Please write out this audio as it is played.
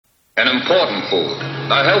an important food,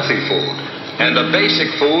 a healthy food, and a basic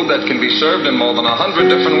food that can be served in more than 100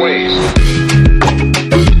 different ways.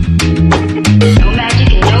 No magic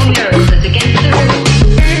and no miracles. It's against the rules.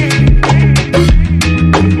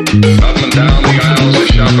 Up and down the aisles the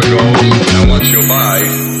shopper goes, and what you buy,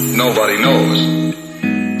 nobody knows.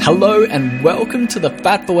 Hello and welcome to the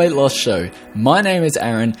Fat for Weight Loss Show. My name is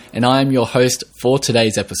Aaron and I am your host for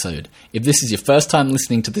today's episode. If this is your first time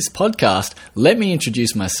listening to this podcast, let me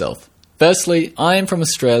introduce myself. Firstly, I am from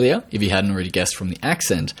Australia, if you hadn't already guessed from the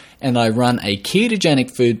accent, and I run a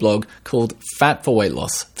ketogenic food blog called Fat for Weight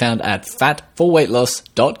Loss, found at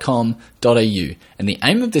fatforweightloss.com.au. And the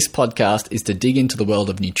aim of this podcast is to dig into the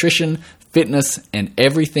world of nutrition, fitness, and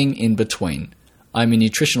everything in between. I'm a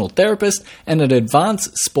nutritional therapist and an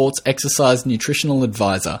advanced sports exercise nutritional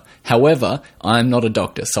advisor. However, I'm not a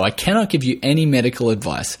doctor, so I cannot give you any medical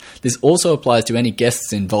advice. This also applies to any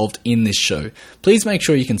guests involved in this show. Please make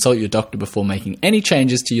sure you consult your doctor before making any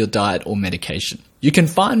changes to your diet or medication. You can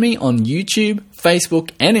find me on YouTube,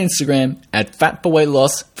 Facebook, and Instagram at Fat for Weight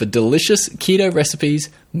Loss for delicious keto recipes,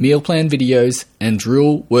 meal plan videos, and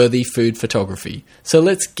drool-worthy food photography. So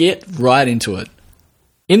let's get right into it.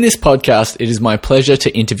 In this podcast, it is my pleasure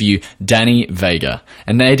to interview Danny Vega.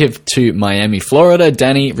 A native to Miami, Florida,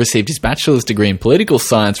 Danny received his bachelor's degree in political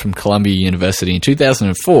science from Columbia University in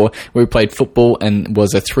 2004, where he played football and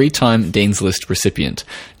was a 3-time Dean's List recipient.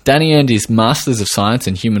 Danny earned his Master's of Science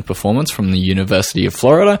in Human Performance from the University of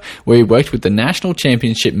Florida, where he worked with the National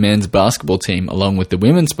Championship men's basketball team along with the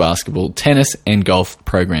women's basketball, tennis, and golf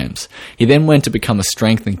programs. He then went to become a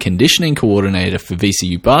strength and conditioning coordinator for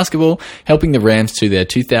VCU basketball, helping the Rams to their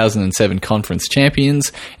 2007 conference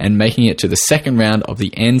champions and making it to the second round of the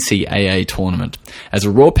NCAA tournament. As a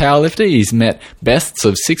raw powerlifter, he's met bests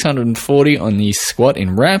of 640 on the squat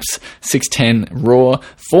in reps, 610 raw,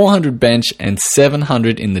 400 bench, and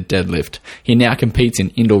 700 in the deadlift. He now competes in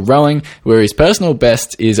indoor rowing, where his personal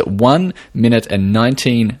best is 1 minute and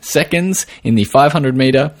 19 seconds in the 500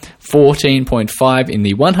 meter, 14.5 in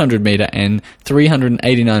the 100 meter, and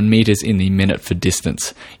 389 meters in the minute for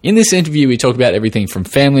distance. In this interview, we talk about everything from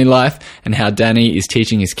family life and how Danny is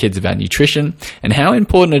teaching his kids about nutrition and how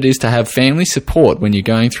important it is to have family support when you're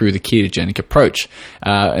going through the ketogenic approach.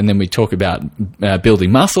 And then we talk about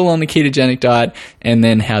building muscle on the ketogenic diet, and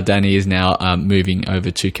then how Danny is now moving over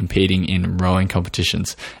to competing in rowing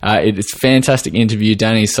competitions. It's a fantastic interview.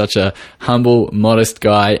 Danny is such a humble, modest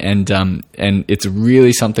guy, and it's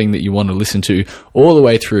really something that you want to listen to all the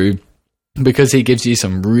way through, because he gives you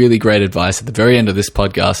some really great advice at the very end of this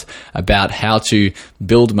podcast about how to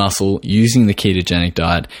build muscle using the ketogenic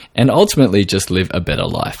diet and ultimately just live a better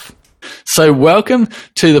life. So welcome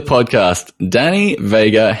to the podcast, Danny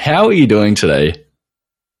Vega. How are you doing today?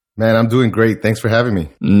 Man, I'm doing great. Thanks for having me.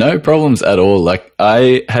 No problems at all.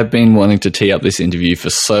 I have been wanting to tee up this interview for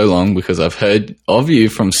so long because I've heard of you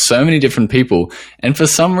from so many different people. And for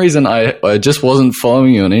some reason, I just wasn't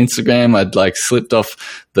following you on Instagram. I'd slipped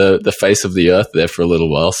off the face of the earth there for a little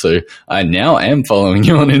while. So I now am following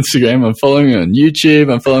you on Instagram. I'm following you on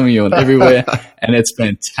YouTube. I'm following you on everywhere. And it's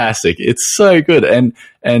fantastic. It's so good. And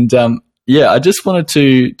I just wanted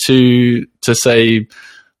to say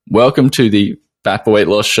welcome to the Fat for Weight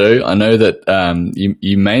Loss Show. I know that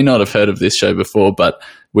you may not have heard of this show before, but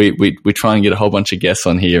we try and get a whole bunch of guests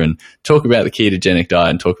on here and talk about the ketogenic diet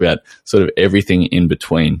and talk about sort of everything in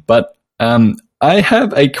between. But I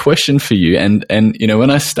have a question for you, and when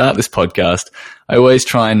I start this podcast, I always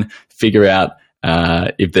try and figure out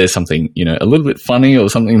if there's something a little bit funny or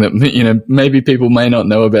something that maybe people may not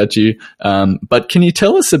know about you. But can you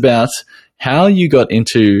tell us about how you got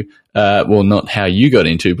into not how you got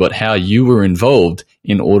into, but how you were involved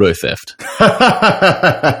in auto theft?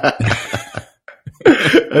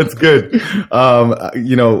 That's good.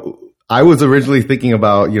 I was originally thinking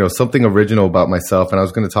about, something original about myself. And I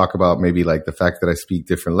was going to talk about maybe the fact that I speak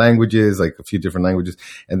different languages, a few different languages.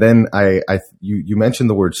 And then you mentioned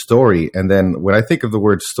the word story. And then when I think of the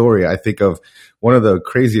word story, I think of one of the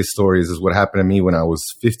craziest stories is what happened to me when I was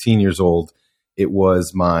 15 years old. It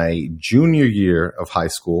was my junior year of high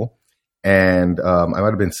school. And I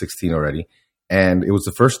might have been 16 already. And it was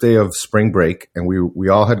the first day of spring break. And we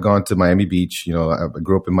all had gone to Miami Beach. I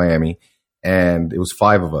grew up in Miami. And it was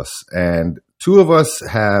 5 of us. And 2 of us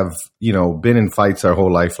have, been in fights our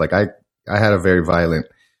whole life. I had a very violent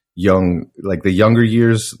the younger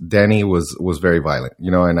years, Danny was very violent,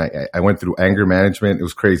 and I went through anger management. It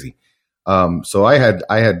was crazy. So I had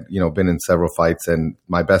been in several fights, and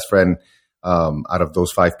my best friend, out of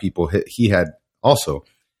those 5 people, he had also.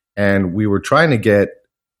 And we were trying to get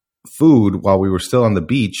food while we were still on the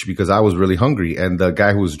beach because I was really hungry. And the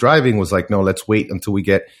guy who was driving was like, no, let's wait until we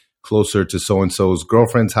get closer to so-and-so's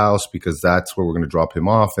girlfriend's house because that's where we're going to drop him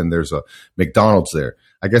off. And there's a McDonald's there.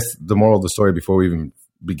 I guess the moral of the story before we even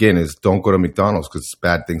begin is don't go to McDonald's because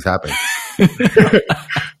bad things happen.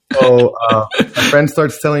 So my friend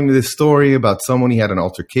starts telling me this story about someone he had an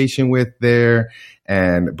altercation with there.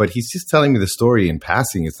 But he's just telling me the story in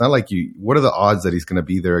passing. It's not like what are the odds that he's going to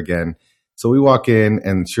be there again? So we walk in,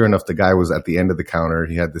 and sure enough, the guy was at the end of the counter.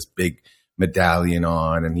 He had this big medallion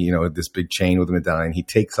on, and this big chain with a medallion. He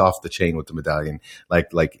takes off the chain with the medallion, like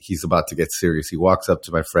he's about to get serious. He walks up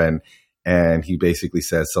to my friend, and he basically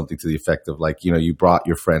says something to the effect of like, you brought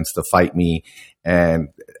your friends to fight me. And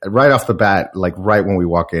right off the bat, like right when we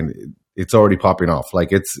walk in, it's already popping off.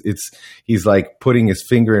 Like he's like putting his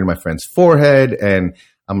finger in my friend's forehead, and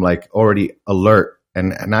I'm like already alert.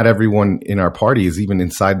 And not everyone in our party is even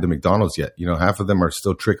inside the McDonald's yet. Half of them are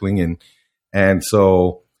still trickling in. And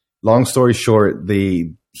so long story short,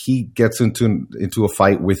 he gets into a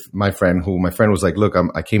fight with my friend, who my friend was like, look,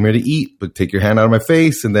 I came here to eat, but take your hand out of my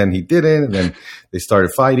face. And then he didn't. And then they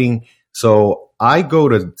started fighting. So I go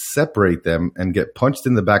to separate them and get punched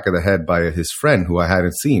in the back of the head by his friend who I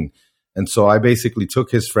hadn't seen. And so I basically took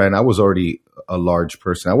his friend. I was already a large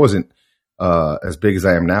person. I wasn't as big as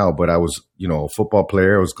I am now, but I was, a football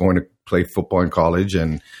player. I was going to play football in college,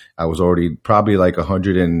 and I was already probably like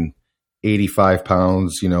 185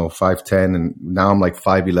 pounds, 5'10", and now I'm like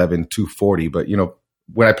 5'11", 240. But,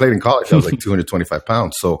 when I played in college, I was like 225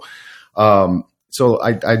 pounds. So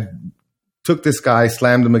I took this guy,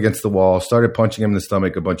 slammed him against the wall, started punching him in the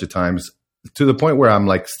stomach a bunch of times to the point where I'm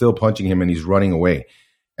like still punching him and he's running away.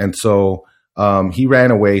 And so he ran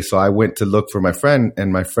away. So I went to look for my friend,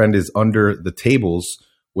 and my friend is under the tables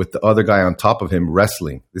with the other guy on top of him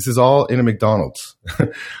wrestling. This is all in a McDonald's.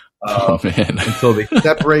 Oh, man. And so they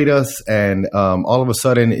separate us, and all of a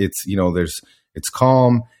sudden it's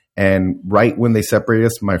calm. And right when they separate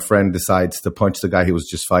us, my friend decides to punch the guy he was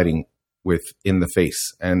just fighting with in the face.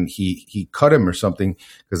 And he cut him or something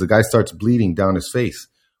because the guy starts bleeding down his face.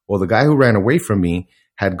 Well, the guy who ran away from me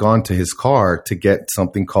had gone to his car to get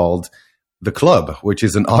something called the club, which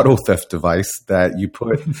is an auto theft device that you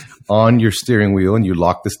put on your steering wheel, and you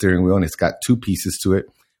lock the steering wheel, and it's got two pieces to it.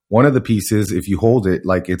 One of the pieces, if you hold it,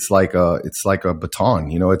 like it's like a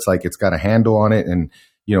baton, it's like it's got a handle on it. And,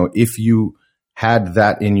 if you had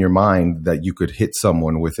that in your mind that you could hit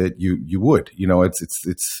someone with it, you would,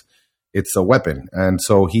 it's a weapon. And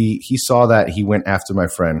so he saw that. He went after my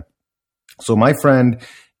friend. So my friend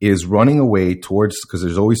is running away towards, because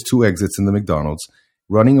there's always two exits in the McDonald's,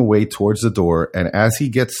 running away towards the door. And as he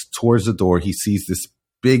gets towards the door, he sees this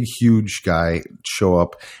big, huge guy show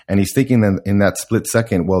up, and he's thinking in that split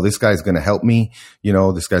second, well, this guy's going to help me.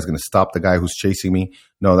 This guy's going to stop the guy who's chasing me.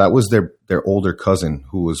 No, that was their older cousin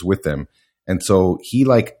who was with them. And so he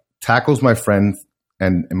like tackles my friend,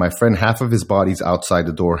 and my friend, half of his body's outside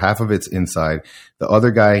the door, half of it's inside. The other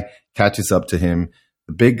guy catches up to him.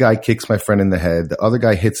 The big guy kicks my friend in the head. The other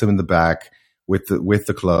guy hits him in the back with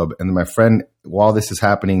the club. And my friend, while this is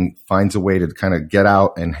happening, finds a way to kind of get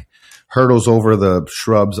out and hurdles over the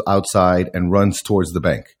shrubs outside and runs towards the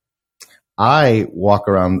bank. I walk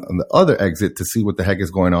around on the other exit to see what the heck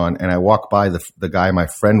is going on. And I walk by the guy my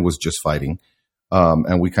friend was just fighting.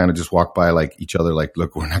 And we kind of just walk by like each other, like,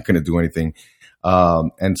 look, we're not going to do anything.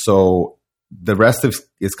 And so the rest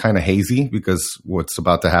is kind of hazy because what's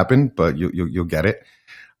about to happen, but you'll get it.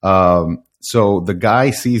 So the guy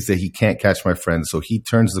sees that he can't catch my friend. So he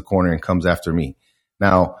turns the corner and comes after me.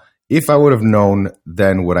 Now, if I would have known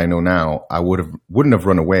then what I know now, I wouldn't have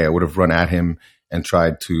run away. I would have run at him and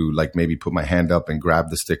tried to like maybe put my hand up and grab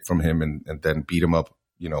the stick from him and then beat him up,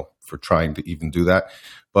 for trying to even do that.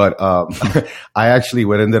 But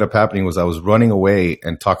what ended up happening was I was running away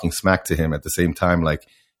and talking smack to him at the same time, like,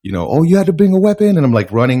 oh, you had to bring a weapon. And I'm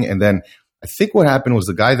like running. And then I think what happened was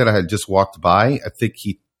the guy that I had just walked by, I think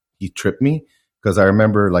he tripped me because I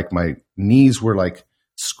remember like my knees were like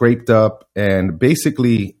scraped up, and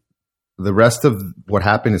basically the rest of what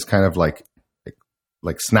happened is kind of like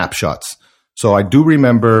snapshots. So I do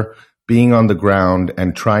remember being on the ground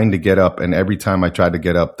and trying to get up. And every time I tried to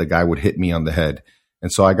get up, the guy would hit me on the head.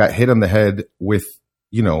 And so I got hit on the head with,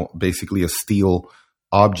 basically a steel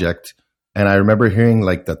object. And I remember hearing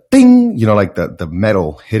like the ding, like the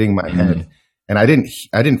metal hitting my head. And I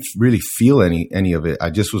didn't really feel any of it.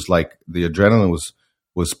 I just was like, the adrenaline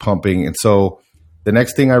was pumping. And so the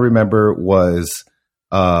next thing I remember was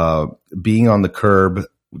being on the curb,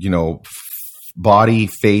 body,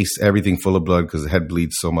 face, everything full of blood because the head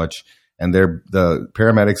bleeds so much. And the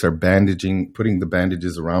paramedics are putting the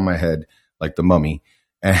bandages around my head like the mummy.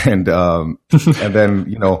 And and then,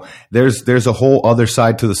 you know, there's a whole other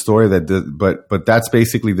side to the story but that's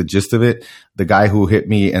basically the gist of it. The guy who hit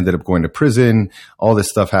me ended up going to prison. All this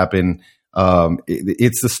stuff happened.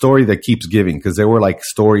 It's the story that keeps giving, because there were like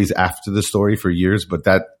stories after the story for years, but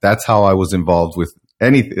that's how I was involved with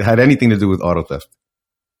had anything to do with auto theft.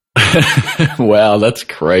 Wow, that's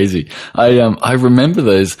crazy. I remember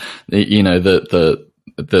those, you know,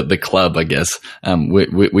 the club, I guess.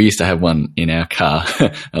 We used to have one in our car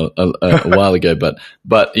a while ago,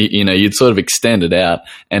 but you know, you'd sort of extend it out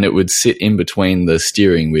and it would sit in between the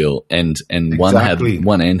steering wheel and Exactly.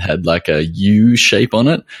 one end had like a U shape on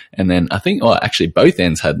it. And then I think, actually both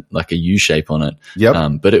ends had like a U shape on it.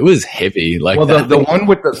 Yep. But it was heavy. Like, well, the one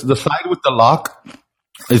with the side with the lock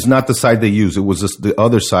is not the side they use. It was just the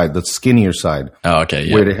other side, the skinnier side. Oh, okay.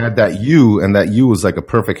 Yeah. Where they had that U, and that U was like a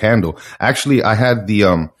perfect handle. Actually, I had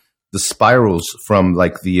the spirals from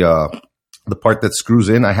like the part that screws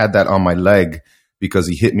in. I had that on my leg because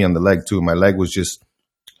he hit me on the leg too. My leg was just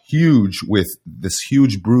huge with this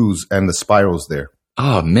huge bruise and the spirals there.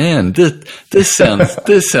 Oh man, this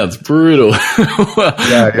sounds brutal.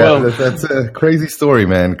 Yeah. Well, that's a crazy story,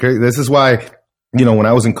 man. This is why, you know, when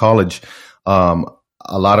I was in college,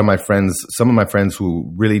 a lot of my friends, some of my friends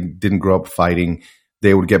who really didn't grow up fighting,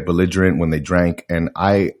 they would get belligerent when they drank. And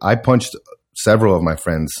I punched several of my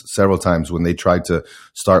friends several times when they tried to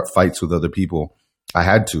start fights with other people. I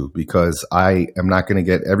had to, because I am not going to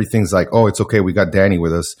get, everything's like, oh, it's okay, we got Danny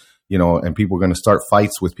with us, you know, and people are going to start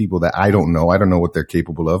fights with people that I don't know. I don't know what they're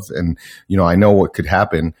capable of. And, you know, I know what could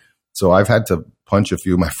happen. So I've had to punch a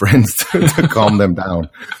few of my friends to calm them down,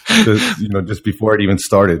 you know, just before it even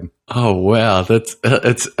started. Oh wow,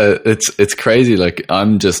 it's crazy. Like,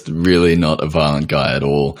 I'm just really not a violent guy at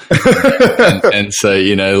all, and so,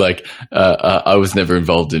 you know, like I was never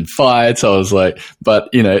involved in fights. I was like, but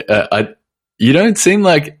you know, you don't seem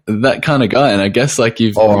like that kind of guy, and I guess like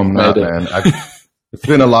you've. Oh, I'm not, man. It's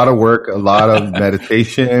been a lot of work, a lot of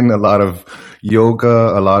meditation, a lot of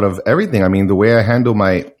yoga, a lot of everything. I mean, the way I handle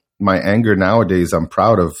my anger nowadays, I'm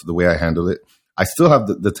proud of the way I handle it. I still have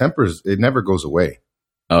the tempers. It never goes away.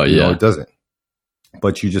 Oh, yeah. You know, it doesn't.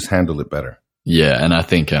 But you just handle it better. Yeah. And I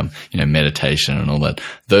think, you know, meditation and all that,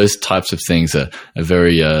 those types of things are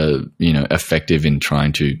very, you know, effective in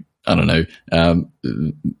trying to, I don't know,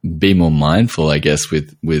 be more mindful, I guess,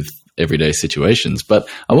 with everyday situations. But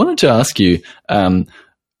I wanted to ask you,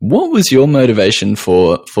 what was your motivation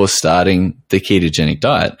for starting the ketogenic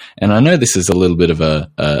diet? And I know this is a little bit of a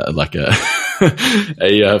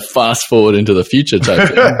fast forward into the future type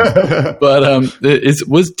thing.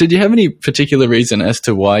 But did you have any particular reason as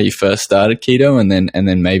to why you first started keto, and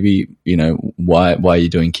then maybe, you know, why you're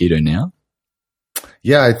doing keto now?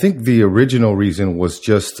 Yeah, I think the original reason was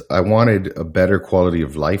just I wanted a better quality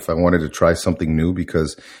of life. I wanted to try something new,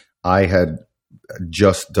 because I had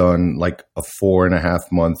just done like a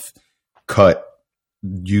 4.5 month cut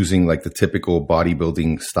using like the typical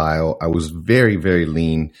bodybuilding style. I was very, very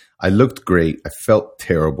lean. I looked great. I felt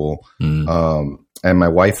terrible. And my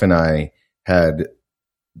wife and I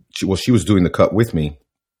she was doing the cut with me.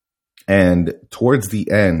 And towards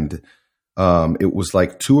the end, it was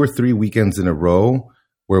like 2 or 3 weekends in a row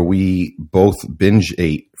where we both binge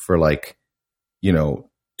ate for like, you know,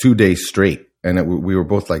 2 days straight. And we were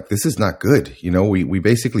both like, this is not good. You know, we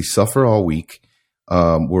basically suffer all week.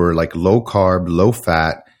 We're like low carb, low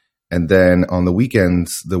fat. And then on the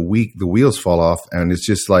weekends, the wheels fall off. And it's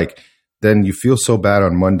just like, then you feel so bad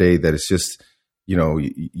on Monday that it's just, you know,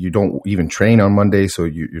 you don't even train on Monday. So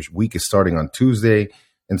your week is starting on Tuesday.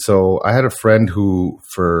 And so I had a friend who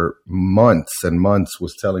for months and months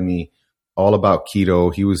was telling me all about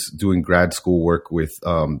keto. He was doing grad school work with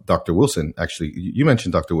Dr. Wilson. Actually, you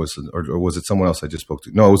mentioned Dr. Wilson, or was it someone else I just spoke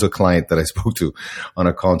to? No, it was a client that I spoke to on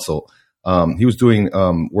a consult. He was doing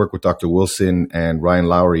work with Dr. Wilson and Ryan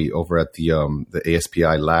Lowry over at the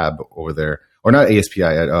ASPI lab over there, or not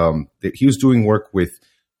ASPI. He was doing work with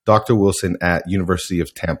Dr. Wilson at University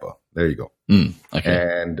of Tampa. There you go.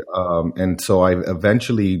 Okay. And so I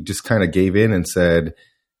eventually just kind of gave in and said,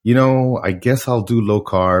 you know, I guess I'll do low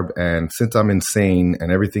carb. And since I'm insane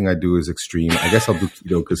and everything I do is extreme, I guess I'll do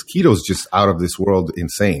keto, because keto is just out of this world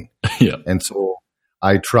insane. Yeah. And so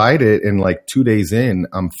I tried it, and like 2 days in,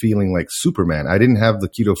 I'm feeling like Superman. I didn't have the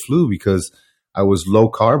keto flu because I was low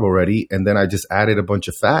carb already. And then I just added a bunch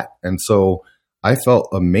of fat. And so I felt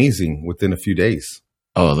amazing within a few days.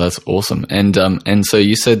 Oh, that's awesome. And so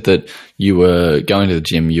you said that you were going to the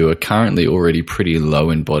gym. You were currently already pretty low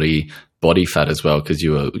in body fat as well, because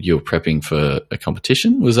you were prepping for a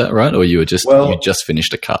competition. Was that right? Or you just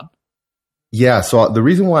finished a cut? Yeah, so the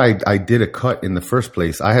reason why I did a cut in the first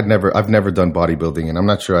place, I've never done bodybuilding, and I'm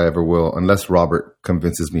not sure I ever will, unless Robert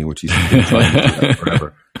convinces me, which he's been trying to do that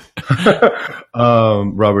forever.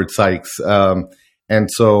 Robert Sykes,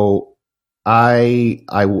 and so I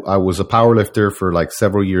was a power lifter for like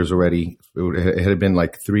several years already. It had been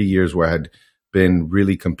like 3 years where I had been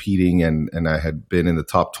really competing, and I had been in the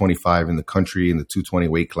top 25 in the country in the 220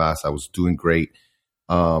 weight class. I was doing great,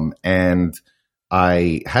 and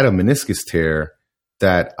I had a meniscus tear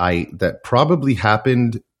that probably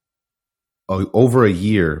happened over a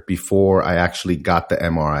year before I actually got the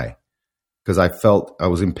MRI, because I felt I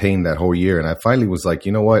was in pain that whole year. And I finally was like,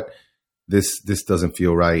 you know what, this doesn't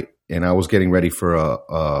feel right. And I was getting ready for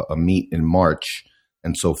a meet in March.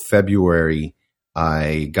 And so February,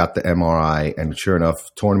 I got the MRI, and sure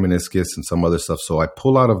enough, torn meniscus and some other stuff. So I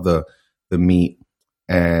pull out of the meet,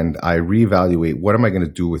 and I reevaluate, what am I going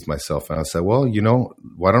to do with myself? And I said, well,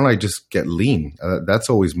 why don't I just get lean? That's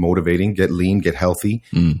always motivating. Get lean, get healthy.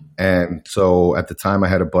 And so at the time, I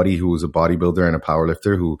had a buddy who was a bodybuilder and a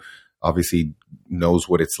powerlifter who obviously knows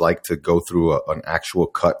what it's like to go through an actual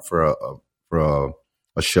cut for a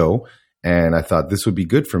show. And I thought this would be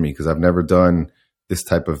good for me because I've never done this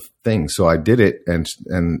type of thing. So I did it. And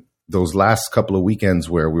those last couple of weekends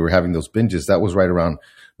where we were having those binges, that was right around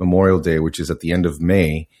Memorial Day, which is at the end of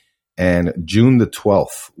May. And June the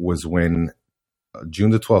 12th,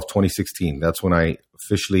 2016, that's when I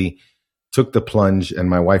officially took the plunge, and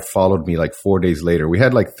my wife followed me like 4 days later. We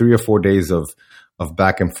had like 3 or 4 days of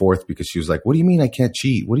back and forth because she was like, what do you mean I can't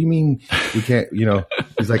cheat? What do you mean you can't,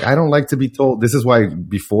 she's like, I don't like to be told. This is why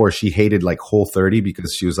before she hated like Whole30,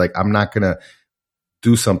 because she was like, I'm not going to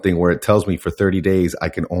do something where it tells me for 30 days I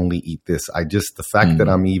can only eat this. The fact that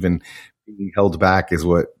I'm even being held back is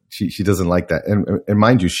what she doesn't like that. And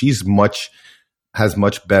mind you, has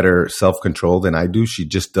much better self-control than I do. She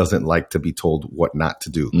just doesn't like to be told what not to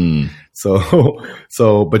do.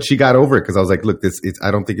 So, but she got over it because I was like, look,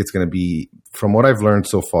 I don't think it's going to be, from what I've learned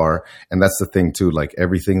so far. And that's the thing too, like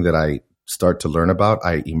everything that I start to learn about,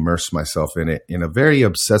 I immerse myself in it in a very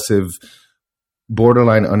obsessive,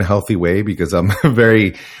 borderline unhealthy way, because I'm a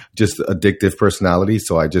very just addictive personality.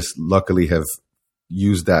 So I just luckily have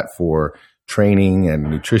used that for training and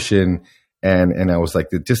nutrition. And I was like,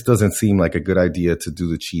 it just doesn't seem like a good idea to do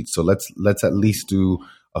the cheat. So let's at least do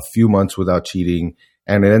a few months without cheating.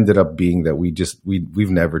 And it ended up being that we've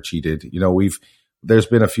never cheated. There's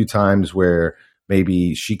been a few times where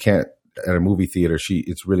maybe she can't, at a movie theater,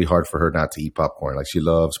 it's really hard for her not to eat popcorn. Like she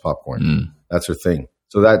loves popcorn. That's her thing.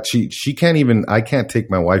 So that she can't even, I can't take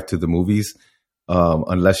my wife to the movies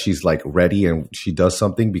unless she's like ready and she does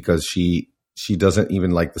something, because she doesn't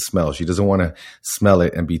even like the smell. She doesn't want to smell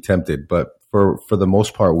it and be tempted. But for the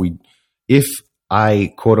most part, if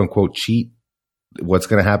I quote unquote cheat, what's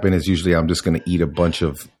going to happen is usually I'm just going to eat a bunch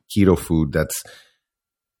of keto food.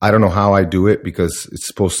 I don't know how I do it, because it's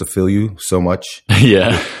supposed to fill you so much.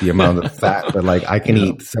 Yeah. The amount of fat, but like I can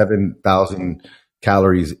eat 7,000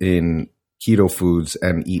 calories in keto foods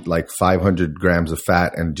and eat like 500 grams of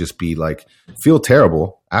fat and just be like, feel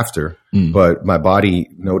terrible after, but my body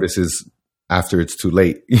notices after it's too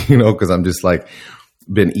late, because I'm just like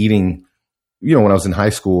been eating, when I was in high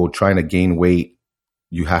school trying to gain weight,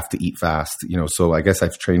 you have to eat fast, so I guess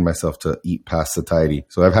I've trained myself to eat past satiety.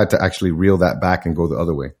 So I've had to actually reel that back and go the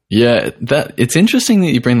other way. Yeah, it's interesting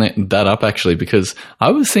that you bring that up, actually, because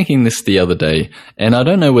I was thinking this the other day, and I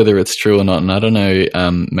don't know whether it's true or not. And I don't know,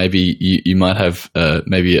 maybe you might have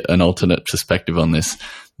maybe an alternate perspective on this,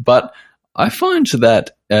 but I find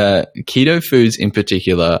that keto foods in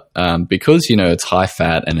particular, because, it's high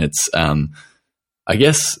fat and it's, I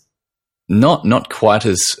guess, not quite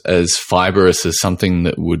as fibrous as something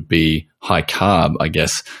that would be high carb, I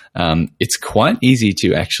guess. It's quite easy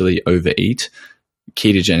to actually overeat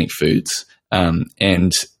ketogenic foods,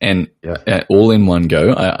 and all in one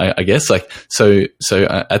go. I guess so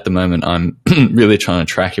at the moment I'm really trying to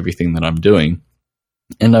track everything that I'm doing,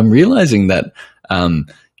 and I'm realizing that,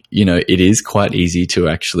 it is quite easy to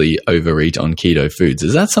actually overeat on keto foods.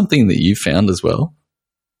 Is that something that you found as well?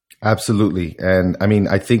 Absolutely. And I mean,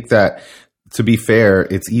 I think that, to be fair,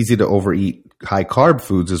 it's easy to overeat high carb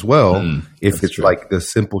foods as well, if it's true, like the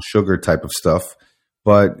simple sugar type of stuff.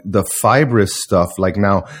 But the fibrous stuff, like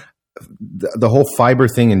now, the whole fiber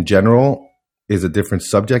thing in general is a different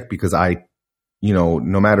subject, because no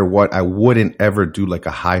matter what, I wouldn't ever do like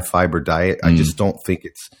a high fiber diet. I just don't think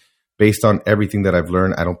it's, based on everything that I've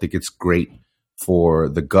learned, I don't think it's great for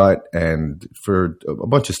the gut and for a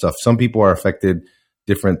bunch of stuff. Some people are affected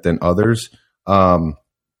different than others.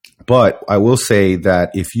 But I will say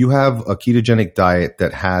that if you have a ketogenic diet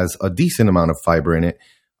that has a decent amount of fiber in it,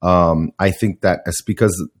 I think that it's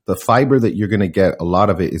because the fiber that you're going to get, a lot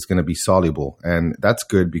of it is going to be soluble, and that's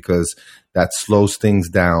good because that slows things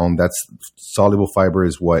down. That's soluble fiber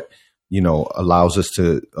is what, allows us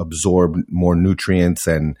to absorb more nutrients,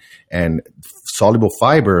 and soluble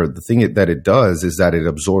fiber, the thing that it does is that it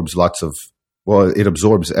absorbs it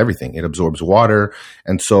absorbs everything. It absorbs water.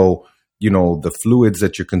 And so, the fluids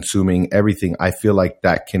that you're consuming, everything, I feel like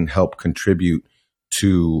that can help contribute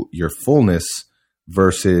to your fullness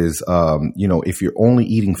versus, if you're only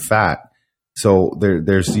eating fat. So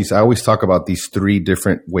there's these, I always talk about these 3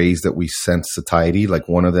 different ways that we sense satiety. Like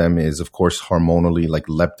one of them is, of course, hormonally, like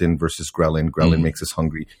leptin versus ghrelin. Ghrelin makes us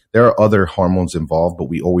hungry. There are other hormones involved, but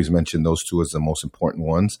we always mention those 2 as the most important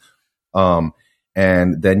ones.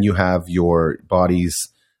 And then you have your body's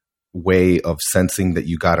way of sensing that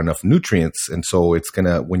you got enough nutrients. And so it's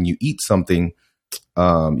when you eat something,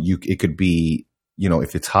 it could be,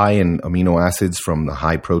 if it's high in amino acids from the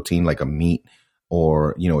high protein, like a meat,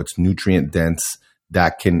 or, it's nutrient dense,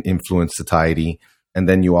 that can influence satiety. And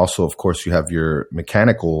then you also, of course, you have your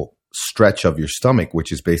mechanical stretch of your stomach,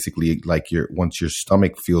 which is basically like once your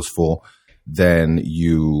stomach feels full, then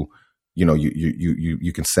you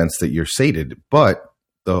can sense that you're sated. But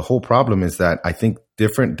the whole problem is that I think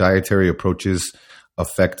different dietary approaches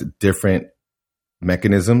affect different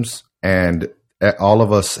mechanisms, and all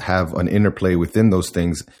of us have an interplay within those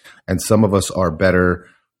things. And some of us are better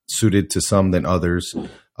suited to some than others.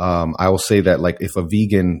 I will say that, like, if the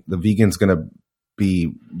vegan's going to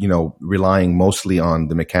be, relying mostly on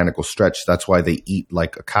the mechanical stretch. That's why they eat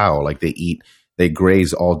like a cow. Like they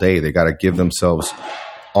graze all day. They got to give themselves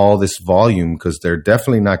all this volume because they're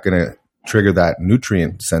definitely not going to trigger that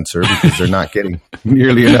nutrient sensor because they're not getting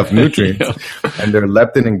nearly enough nutrients. Yeah. And their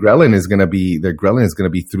leptin and ghrelin is going to be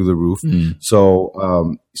through the roof.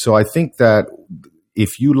 So I think that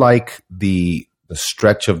if you like the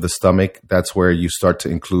stretch of the stomach, that's where you start to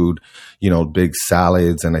include, big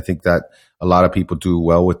salads. And I think that a lot of people do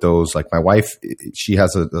well with those. Like my wife, she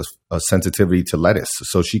has a sensitivity to lettuce,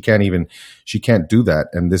 so she can't do that.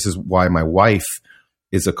 And this is why my wife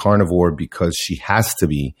is a carnivore, because she has to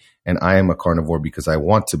be. And I am a carnivore because I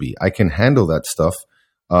want to be. I can handle that stuff,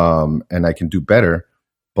 and I can do better.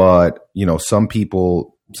 But, some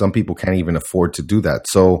people can't even afford to do that.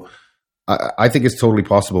 So I think it's totally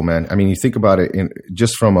possible, man. I mean, you think about it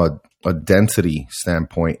just from a density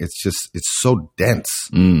standpoint, it's so dense,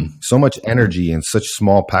 so much energy in such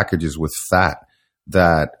small packages with fat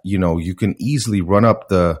that, you can easily run up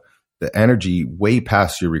the energy way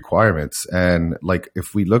past your requirements. And like,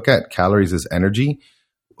 if we look at calories as energy,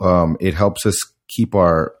 it helps us keep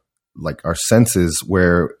our senses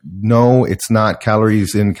where, no, it's not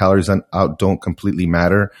calories in, calories out don't completely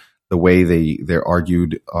matter the way they're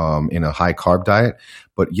argued in a high carb diet.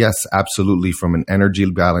 But yes, absolutely, from an energy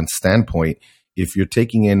balance standpoint, if you're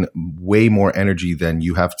taking in way more energy than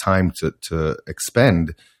you have time to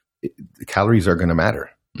expend, the calories are going to matter.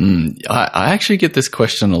 I actually get this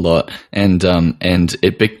question a lot, and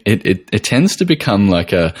it tends to become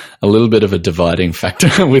like a little bit of a dividing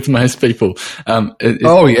factor with most people.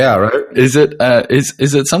 Yeah, right. Is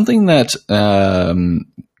it something that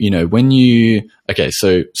when you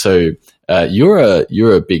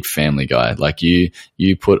you're a big family guy, like you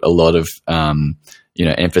put a lot of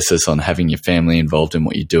emphasis on having your family involved in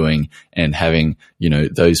what you're doing and having,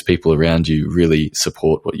 those people around you really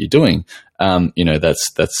support what you're doing.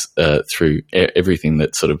 That's through everything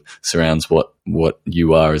that sort of surrounds what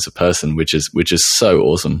you are as a person, which is so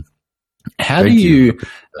awesome. How do you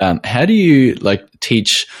like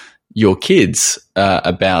teach your kids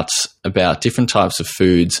about different types of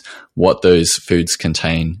foods, what those foods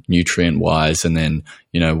contain nutrient wise, and then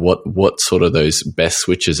what sort of those best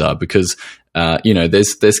switches are? Because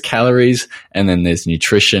there's calories, and then there's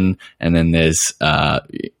nutrition, and then there's when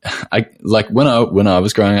I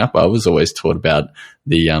was growing up, I was always taught about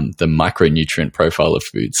the micronutrient profile of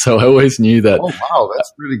food. So I always knew that. Oh wow,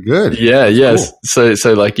 that's really good. Yeah, yes. Cool.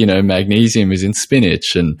 So magnesium is in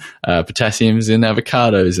spinach, and potassium is in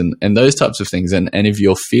avocados, and those types of things. And if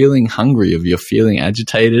you're feeling hungry, if you're feeling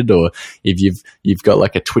agitated, or if you've got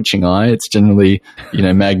like a twitching eye, it's generally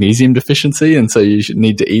magnesium deficiency, and so you should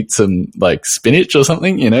need to eat some like spinach or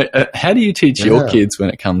something. How do you teach your kids when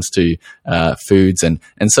it comes to foods, and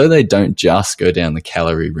so they don't just go down the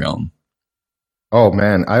calorie realm? Oh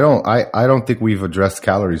man, I don't think we've addressed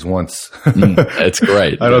calories once. That's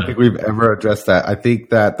great. I don't think we've ever addressed that. I think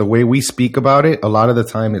that the way we speak about it, a lot of the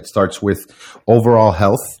time it starts with overall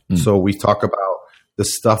health. So we talk about the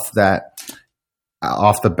stuff that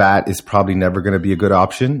off the bat is probably never going to be a good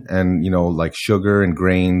option. And, like sugar and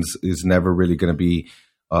grains is never really going to be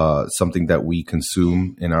something that we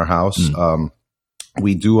consume in our house.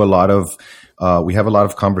 We do a lot of, we have a lot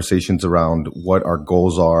of conversations around what our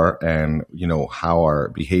goals are and, how our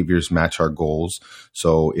behaviors match our goals.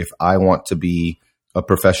 So if I want to be a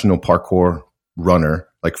professional parkour runner,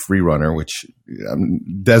 like free runner, which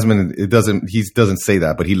Desmond, he doesn't say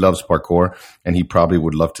that, but he loves parkour and he probably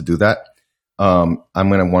would love to do that. I'm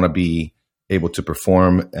going to want to be able to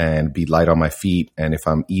perform and be light on my feet. And if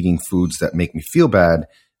I'm eating foods that make me feel bad,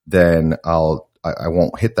 then I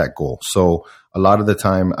won't hit that goal. So a lot of the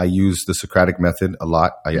time I use the Socratic method a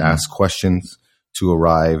lot. I ask questions to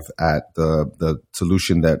arrive at the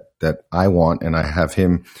solution that I want, and I have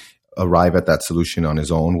him arrive at that solution on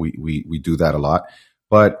his own. We do that a lot.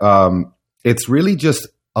 But it's really just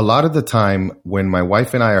a lot of the time when my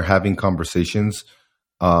wife and I are having conversations,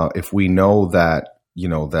 if we know that,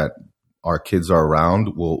 that our kids are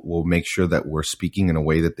around, we'll make sure that we're speaking in a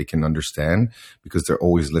way that they can understand because they're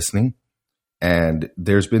always listening. And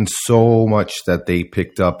there's been so much that they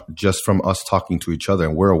picked up just from us talking to each other.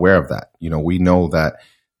 And we're aware of that. We know that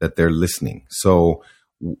they're listening. So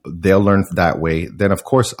they'll learn that way. Then, of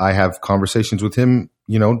course, I have conversations with him,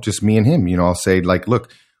 just me and him. I'll say, like,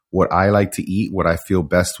 look, what I like to eat, what I feel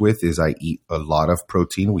best with is I eat a lot of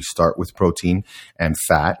protein. We start with protein and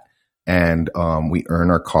fat. And we earn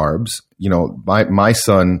our carbs. My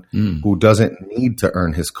son, who doesn't need to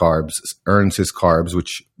earn his carbs, earns his carbs,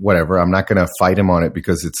 which whatever. I'm not going to fight him on it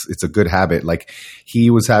because it's a good habit. Like, he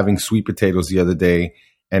was having sweet potatoes the other day,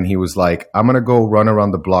 and he was like, "I'm going to go run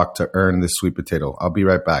around the block to earn this sweet potato. I'll be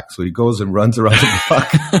right back." So he goes and runs around the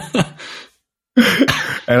block,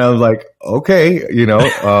 and I was like, "Okay,"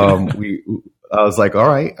 I was like, "All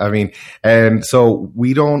right." I mean, and so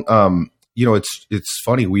we don't. It's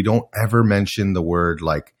funny. We don't ever mention the word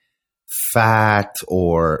like fat,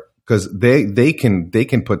 or because they can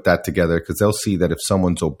put that together because they'll see that if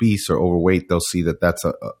someone's obese or overweight, they'll see that that's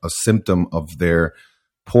a symptom of their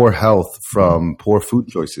poor health from poor food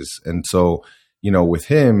choices. And so, with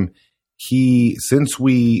him, since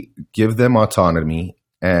we give them autonomy,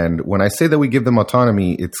 and when I say that we give them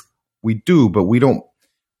autonomy, we do, but we don't,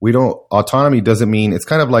 autonomy doesn't mean, it's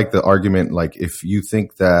kind of like the argument, like if you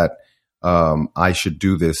think that I should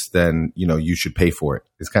do this, then, you should pay for it.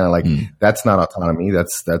 It's kind of like, that's not autonomy.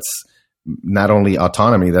 That's not only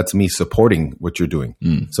autonomy, that's me supporting what you're doing.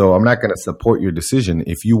 So I'm not going to support your decision.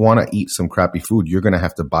 If you want to eat some crappy food, you're going to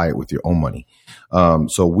have to buy it with your own money.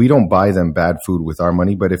 So we don't buy them bad food with our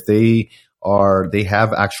money, but if they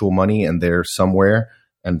have actual money and they're somewhere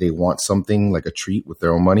and they want something like a treat with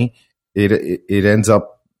their own money, it ends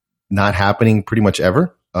up not happening pretty much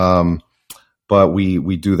ever. But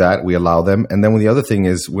we do that. We allow them. And then the other thing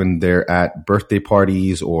is when they're at birthday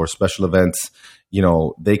parties or special events,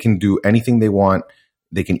 they can do anything they want.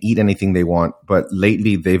 They can eat anything they want. But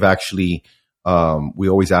lately they've actually, we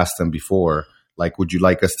always ask them before, like, would you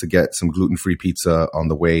like us to get some gluten-free pizza on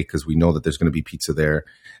the way? Because we know that there's going to be pizza there.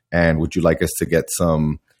 And would you like us to get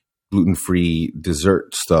some gluten-free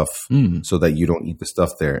dessert stuff so that you don't eat the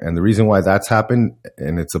stuff there? And the reason why that's happened,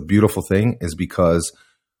 and it's a beautiful thing, is because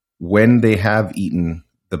when they have eaten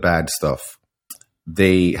the bad stuff,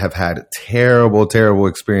 they have had terrible, terrible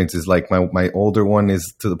experiences. Like my older one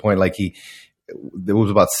is to the point, like it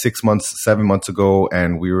was about 7 months ago,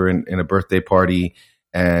 and we were in a birthday party,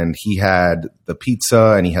 and he had the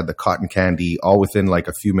pizza and he had the cotton candy all within like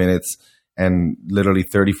a few minutes. And literally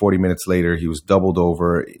 30, 40 minutes later, he was doubled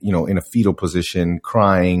over, in a fetal position,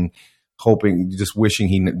 crying, hoping, just wishing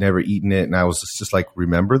he never eaten it. And I was just like,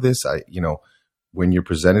 remember this, when you're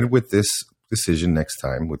presented with this decision next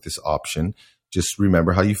time, with this option, just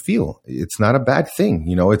remember how you feel. It's not a bad thing.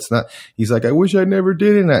 It's not, he's like, I wish I never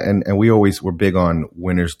did it. And we're big on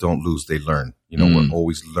winners don't lose, they learn. We're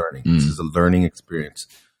always learning. This is a learning experience.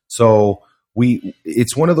 So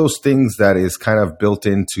it's one of those things that is kind of built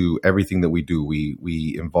into everything that we do.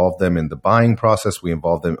 We involve them in the buying process. We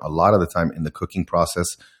involve them a lot of the time in the cooking process.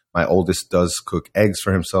 My oldest does cook eggs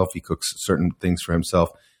for himself. He cooks certain things for himself.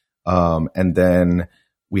 And then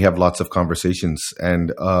we have lots of conversations.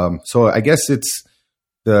 And so I guess it's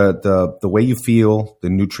the way you feel, the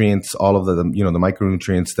nutrients, all of the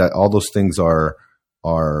micronutrients, that all those things are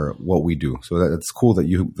what we do. So it's cool that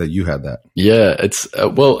you had that. Yeah, it's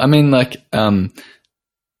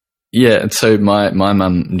and so my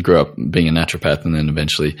mum grew up being a naturopath and then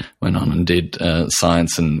eventually went on and did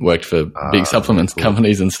science and worked for big supplement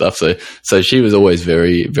companies and stuff. So she was always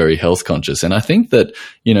very, very health conscious. And I think that,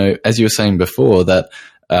 as you were saying before, that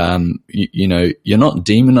you're not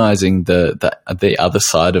demonizing the other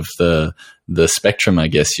side of the spectrum, I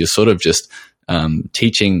guess. You're sort of just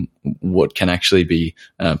teaching what can actually be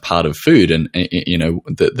part of food, and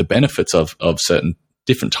the benefits of certain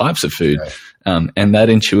different types of food. Right. And that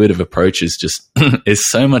intuitive approach is just is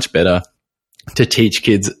so much better to teach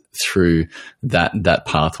kids through that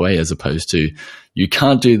pathway, as opposed to, you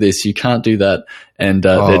can't do this, you can't do that, and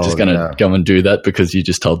they're just going to go and do that because you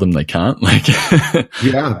just told them they can't. Like,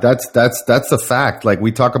 yeah, that's a fact. Like,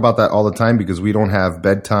 we talk about that all the time because we don't have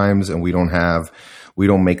bedtimes, and we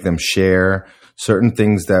don't make them share certain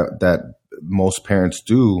things that most parents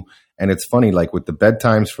do. And it's funny, like with the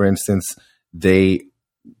bedtimes, for instance,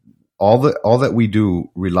 all that we do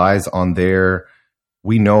relies on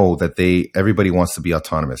we know that everybody wants to be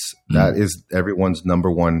autonomous. Mm. That is everyone's number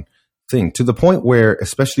one thing, to the point where,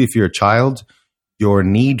 especially if you're a child, your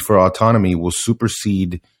need for autonomy will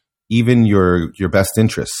supersede even your best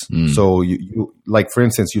interests. Mm. So you like, for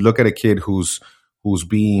instance, you look at a kid who's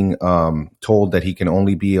being told that he can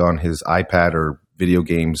only be on his iPad or video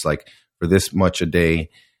games like for this much a day.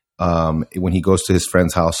 When he goes to his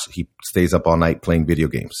friend's house, he stays up all night playing video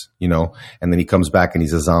games, and then he comes back and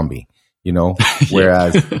he's a zombie,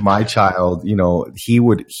 whereas my child, he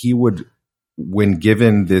would, when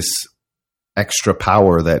given this extra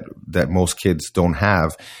power that most kids don't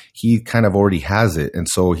have, he kind of already has it. And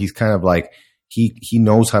so he's kind of like, he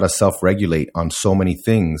knows how to self-regulate on so many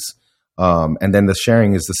things. And then the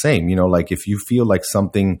sharing is the same, like if you feel like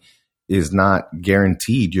something is not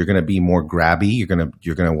guaranteed, you're going to be more grabby. You're going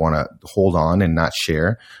to want to hold on and not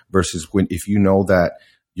share, versus if you know that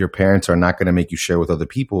your parents are not going to make you share with other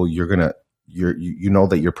people, you know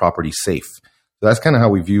that your property's safe. So that's kind of how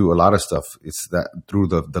we view a lot of stuff. It's that through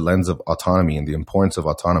the lens of autonomy and the importance of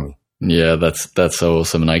autonomy. Yeah, that's so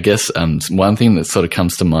awesome. And I guess one thing that sort of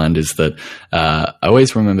comes to mind is that I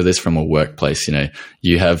always remember this from a workplace.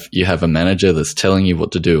 You have a manager that's telling you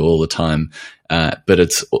what to do all the time, but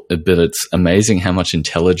it's amazing how much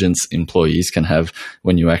intelligence employees can have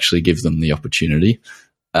when you actually give them the opportunity,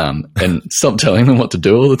 and stop telling them what to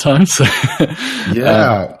do all the time. So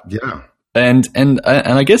yeah. And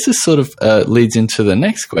I guess this sort of leads into the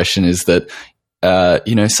next question, is that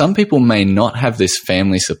some people may not have this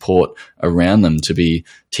family support around them to be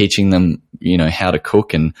teaching them, how to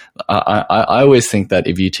cook. And I always think that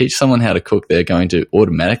if you teach someone how to cook, they're going to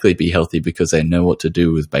automatically be healthy because they know what to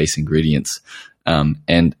do with base ingredients.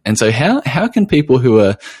 And so how can people who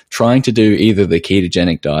are trying to do either the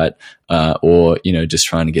ketogenic diet, or, just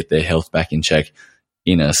trying to get their health back in check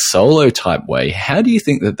in a solo type way, how do you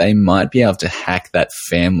think that they might be able to hack that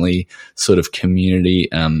family sort of community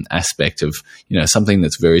aspect of, something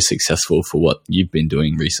that's very successful for what you've been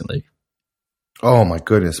doing recently? Oh my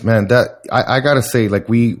goodness, man. That I gotta say, like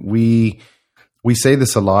we say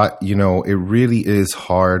this a lot, it really is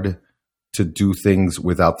hard to do things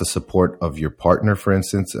without the support of your partner, for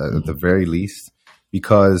instance, at the very least,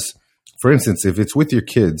 because, for instance, if it's with your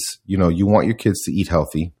kids, you want your kids to eat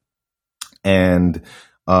healthy. And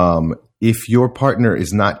if your partner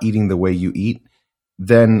is not eating the way you eat,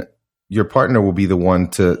 then your partner will be the one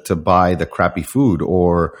to buy the crappy food,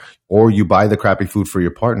 or you buy the crappy food for your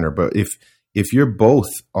partner. But if you're both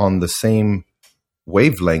on the same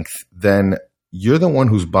wavelength, then you're the one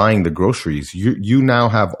who's buying the groceries. You now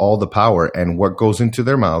have all the power, and what goes into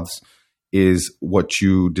their mouths is what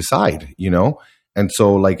you decide, And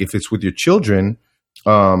so, like, if it's with your children,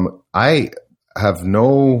 I have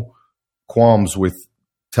no qualms with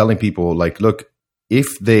telling people, like, look,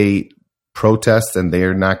 if they protest and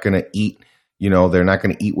they're not going to eat, they're not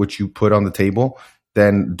going to eat what you put on the table,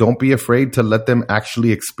 then don't be afraid to let them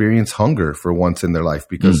actually experience hunger for once in their life,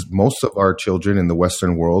 because most of our children in the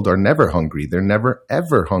Western world are never hungry. They're never,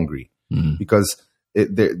 ever hungry because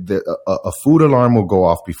a food alarm will go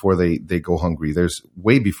off before they go hungry. There's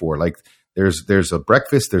way before, like, there's a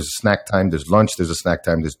breakfast, there's a snack time, there's lunch, there's a snack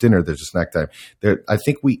time, there's dinner, there's a snack time. I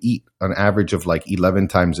think we eat an average of like 11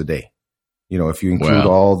 times a day. If you include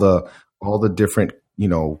all the different,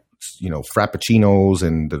 frappuccinos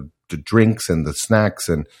and the drinks and the snacks.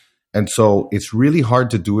 And so it's really hard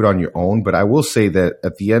to do it on your own. But I will say that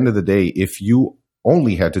at the end of the day, if you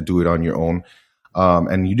only had to do it on your own,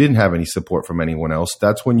 and you didn't have any support from anyone else,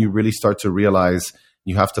 that's when you really start to realize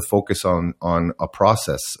you have to focus on a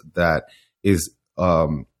process that is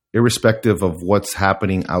irrespective of what's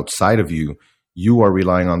happening outside of you. You are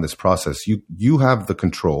relying on this process. You have the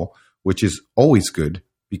control, which is always good,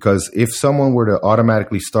 because if someone were to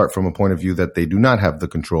automatically start from a point of view that they do not have the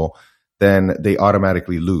control, then they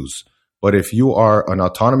automatically lose. But if you are an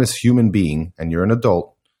autonomous human being and you're an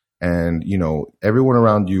adult, and everyone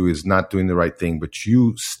around you is not doing the right thing, but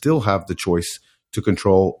you still have the choice to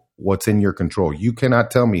control what's in your control. You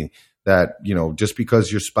cannot tell me that, just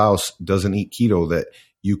because your spouse doesn't eat keto, that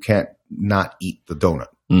you can't not eat the donut.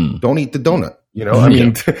 Don't eat the donut. I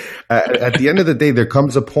mean, at the end of the day, there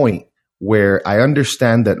comes a point where I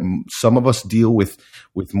understand that some of us deal with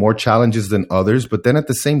more challenges than others, but then at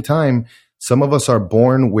the same time, some of us are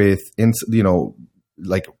born with,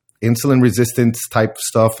 like insulin resistance type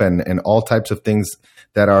stuff and all types of things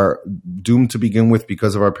that are doomed to begin with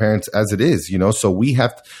because of our parents as it is, so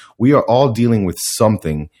we are all dealing with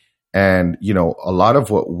something. And, a lot of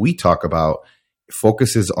what we talk about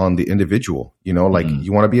focuses on the individual, like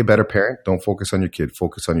you want to be a better parent, don't focus on your kid,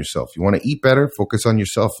 focus on yourself. You want to eat better, focus on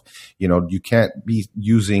yourself. You can't be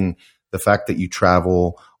using the fact that you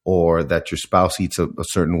travel or that your spouse eats a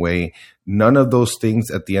certain way. None of those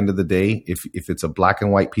things at the end of the day, if it's a black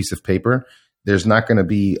and white piece of paper, there's not going to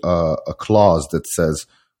be a clause that says,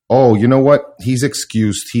 oh, you know what? He's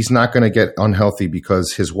excused. He's not going to get unhealthy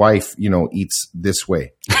because his wife, eats this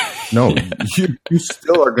way. No, you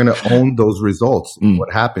still are going to own those results.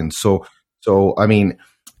 What happens? So, I mean,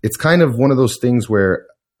 it's kind of one of those things where,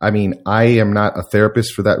 I mean, I am not a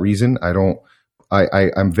therapist for that reason.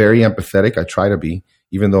 I'm very empathetic. I try to be,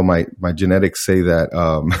 even though my genetics say that,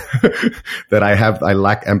 that I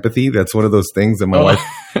lack empathy. That's one of those things that my wife,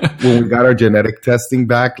 when we got our genetic testing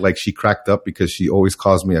back, like she cracked up because she always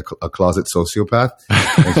calls me a closet sociopath.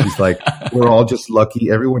 And she's like, we're all just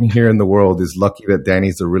lucky. Everyone here in the world is lucky that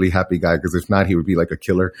Danny's a really happy guy, because if not, he would be like a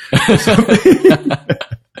killer or something.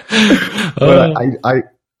 But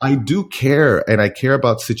I do care, and I care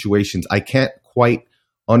about situations. I can't quite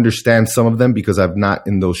understand some of them because I'm not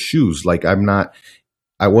in those shoes. Like I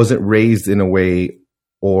wasn't raised in a way,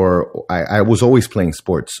 or I was always playing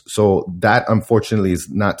sports. So that unfortunately is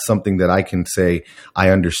not something that I can say I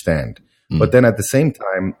understand. But then at the same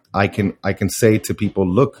time, I can say to people,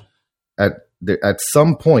 look, at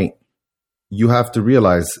some point you have to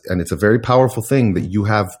realize, and it's a very powerful thing, that you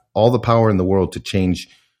have all the power in the world to change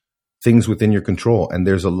things within your control. And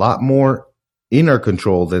there's a lot more in our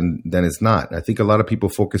control than is not. I think a lot of people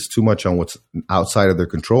focus too much on what's outside of their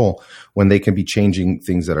control when they can be changing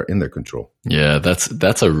things that are in their control. Yeah,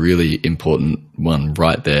 that's a really important one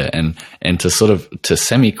right there. And to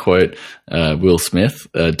semi quote Will Smith,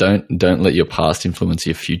 don't let your past influence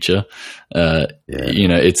your future.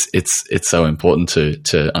 It's so important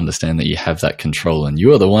to understand that you have that control, and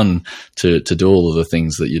you are the one to do all of the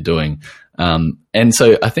things that you're doing. And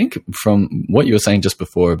so I think from what you were saying just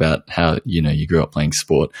before about how, you grew up playing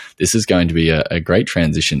sport, this is going to be a great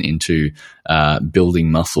transition into building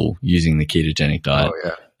muscle using the ketogenic diet. Oh,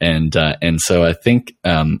 yeah. And so I think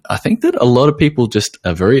that a lot of people just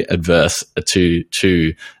are very adverse to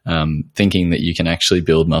thinking that you can actually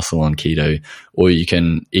build muscle on keto, or you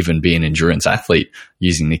can even be an endurance athlete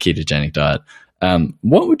using the ketogenic diet.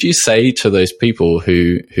 What would you say to those people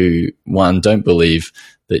who one, don't believe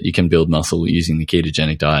that you can build muscle using the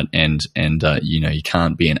ketogenic diet, and you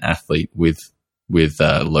can't be an athlete with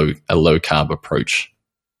a low carb approach?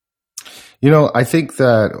 I think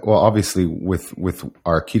that, well, obviously with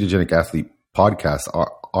our Ketogenic Athlete podcast,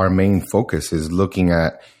 our main focus is looking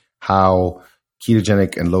at how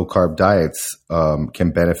ketogenic and low carb diets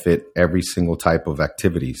can benefit every single type of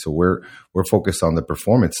activity. So we're focused on the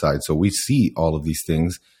performance side. So we see all of these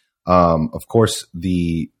things. Of course,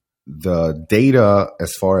 the data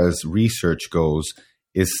as far as research goes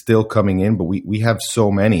is still coming in, but we have so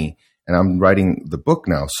many, and I'm writing the book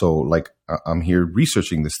now. So like I'm here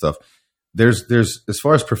researching this stuff. There's as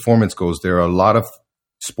far as performance goes, there are a lot of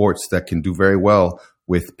sports that can do very well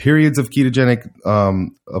with periods of a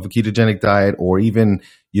ketogenic diet, or even,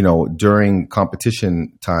 during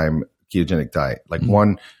competition time, ketogenic diet. Like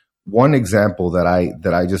one example that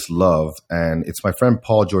I just love, and it's my friend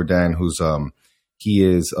Paul Jordan, who's he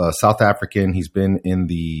is South African. He's been in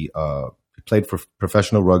he played for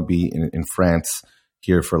professional rugby in France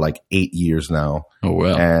here for like 8 years now. Oh,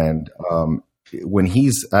 wow. And when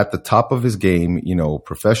he's at the top of his game,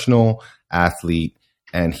 professional athlete,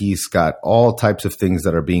 and he's got all types of things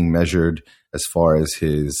that are being measured as far as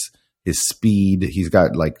his speed. He's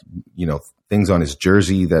got like, things on his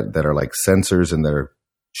jersey that are like sensors, and they're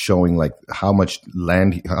showing like how much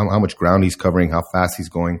ground he's covering, how fast he's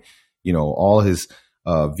going, all his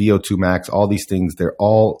VO2 max, all these things, they're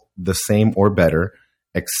all the same or better,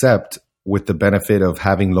 except with the benefit of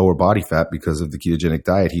having lower body fat because of the ketogenic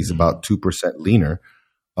diet. He's about 2% leaner.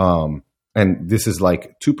 And this is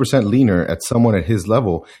like 2% leaner at someone at his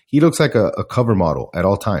level. He looks like a cover model at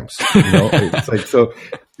all times. It's like, so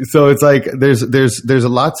it's like, there's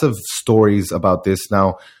lots of stories about this.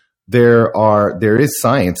 Now there is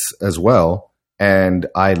science as well. And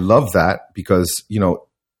I love that because,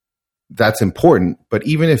 that's important. But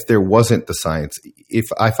even if there wasn't the science, if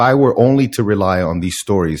I were only to rely on these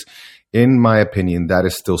stories, in my opinion, that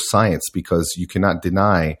is still science, because you cannot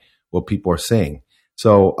deny what people are saying.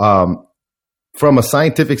 So, from a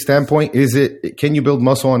scientific standpoint, can you build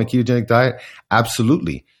muscle on a ketogenic diet?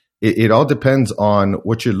 Absolutely. It all depends on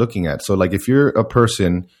what you're looking at. So like if you're a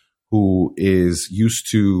person who is used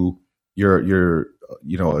to you're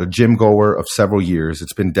a gym goer of several years,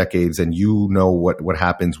 it's been decades, and you know what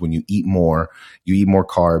happens when you eat more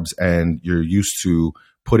carbs, and you're used to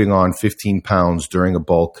putting on 15 pounds during a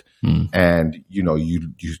bulk. And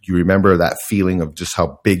you remember that feeling of just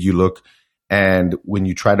how big you look. And when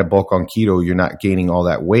you try to bulk on keto, you're not gaining all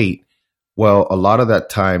that weight. Well, a lot of that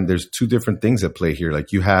time, there's two different things at play here.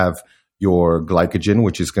 Like you have your glycogen,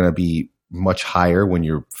 which is going to be much higher when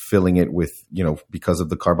you're filling it with, because of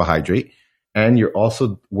the carbohydrate. And you're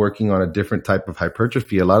also working on a different type of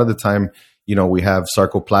hypertrophy. A lot of the time, we have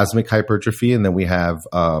sarcoplasmic hypertrophy, and then we have,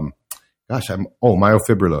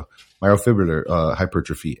 myofibrillar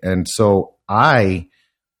hypertrophy. And so I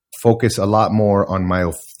focus a lot more on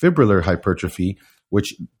myofibrillar hypertrophy,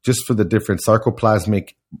 which, just for the difference,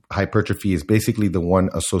 sarcoplasmic hypertrophy is basically the one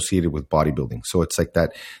associated with bodybuilding. So it's like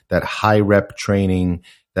that high rep training,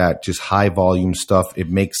 that just high volume stuff. It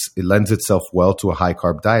lends itself well to a high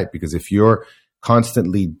carb diet, because if you're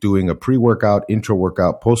constantly doing a pre-workout,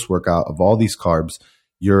 intra-workout, post-workout of all these carbs,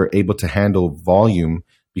 you're able to handle volume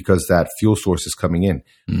because that fuel source is coming in.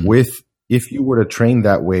 If you were to train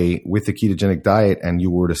that way with a ketogenic diet, and you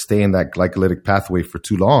were to stay in that glycolytic pathway for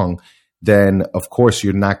too long, then of course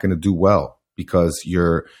you're not going to do well, because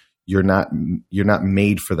you're not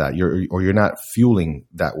made for that. You're not fueling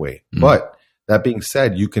that way. But that being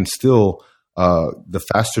said, you can still, the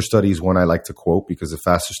FASTER study is one I like to quote, because the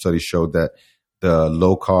FASTER study showed that the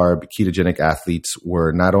low carb ketogenic athletes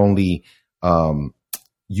were not only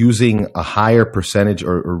using a higher percentage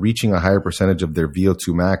or reaching a higher percentage of their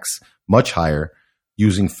VO2 max, much higher,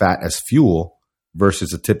 using fat as fuel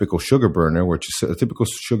versus a typical sugar burner, which is a typical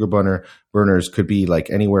sugar burners could be like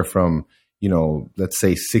anywhere from, let's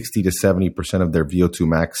say 60 to 70% of their VO2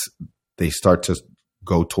 max, they start to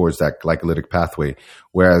go towards that glycolytic pathway.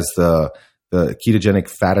 Whereas the ketogenic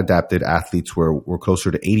fat adapted athletes were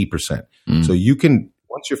closer to 80%. So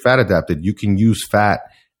once you're fat adapted, you can use fat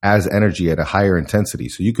as energy at a higher intensity.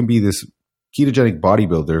 So you can be this ketogenic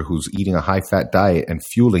bodybuilder who's eating a high fat diet and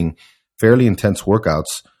fueling fairly intense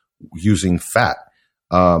workouts using fat.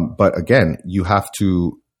 But again, you have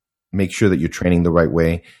to make sure that you're training the right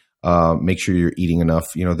way. Make sure you're eating enough.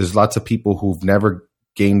 There's lots of people who've never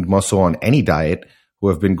gained muscle on any diet, who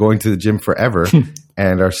have been going to the gym forever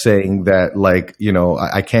and are saying that, like,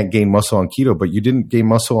 I can't gain muscle on keto, but you didn't gain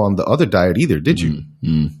muscle on the other diet either, did you?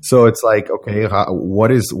 So it's like, okay,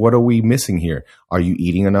 what are we missing here? Are you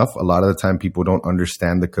eating enough? A lot of the time people don't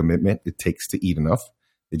understand the commitment it takes to eat enough.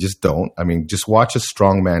 They just don't. I mean, just watch a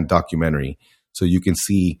strongman documentary so you can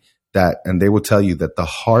see that, and they will tell you that the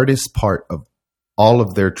hardest part of all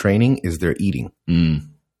of their training is their eating.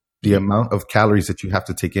 The amount of calories that you have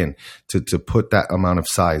to take in to put that amount of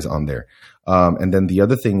size on there. And then the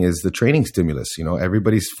other thing is the training stimulus.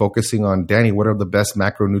 Everybody's focusing on, Danny, what are the best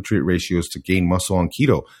macronutrient ratios to gain muscle on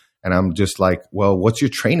keto? And I'm just like, well, what's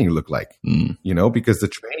your training look like? Because the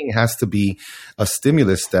training has to be a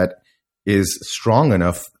stimulus that is strong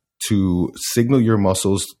enough to signal your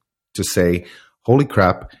muscles to say, holy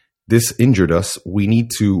crap, this injured us. We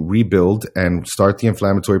need to rebuild and start the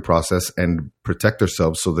inflammatory process and protect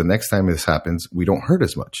ourselves, so the next time this happens, we don't hurt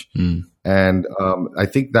as much. And I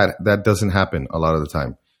think that doesn't happen a lot of the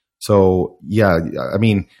time. So yeah, I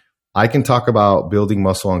mean, I can talk about building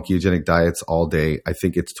muscle on ketogenic diets all day. I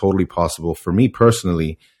think it's totally possible. For me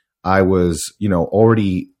personally, I was,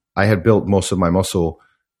 I had built most of my muscle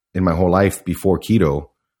in my whole life before keto.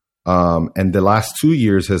 And the last 2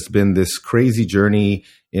 years has been this crazy journey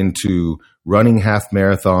into running half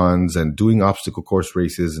marathons and doing obstacle course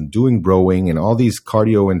races and doing rowing and all these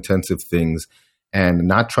cardio intensive things, and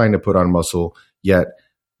not trying to put on muscle yet,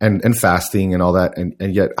 and fasting and all that.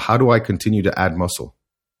 And yet, how do I continue to add muscle?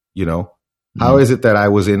 How is it that I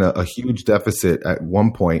was in a huge deficit at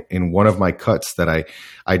one point in one of my cuts that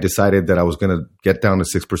I decided that I was going to get down to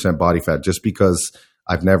 6% body fat just because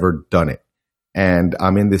I've never done it. And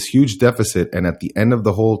I'm in this huge deficit. And at the end of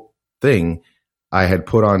the whole thing, I had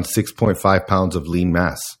put on 6.5 pounds of lean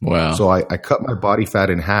mass. Wow. So I cut my body fat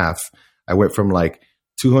in half. I went from like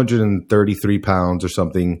 233 pounds or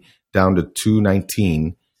something down to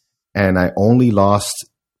 219. And I only lost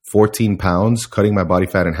 14 pounds cutting my body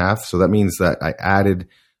fat in half. So that means that I added,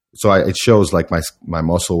 it shows like my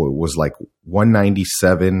muscle was like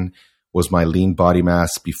 197 was my lean body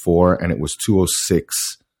mass before, and it was 206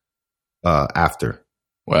 after.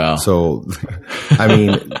 Wow. So, I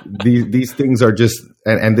mean, these things are just,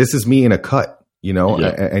 and this is me in a cut, you know,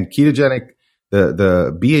 and ketogenic,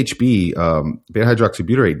 the BHB, beta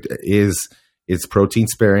hydroxybutyrate it's protein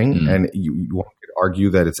sparing, and you could argue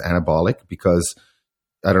that it's anabolic because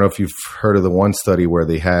I don't know if you've heard of the one study where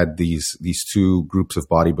they had these two groups of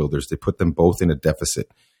bodybuilders. They put them both in a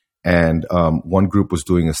deficit. And one group was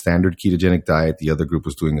doing a standard ketogenic diet. The other group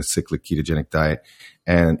was doing a cyclic ketogenic diet.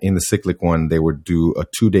 And in the cyclic one, they would do a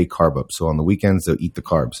 2-day carb up. So on the weekends, they'll eat the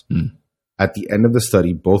carbs. At the end of the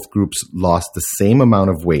study, both groups lost the same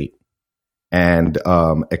amount of weight. And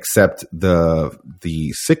except the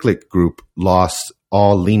cyclic group lost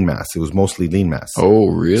all lean mass. It was mostly lean mass. Oh,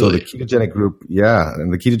 really? So the ketogenic group,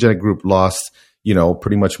 and the ketogenic group lost,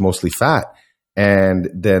 pretty much mostly fat. And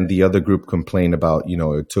then the other group complained about,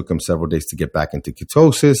 it took them several days to get back into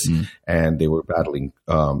ketosis, and they were battling,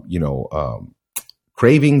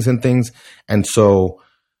 cravings and things. And so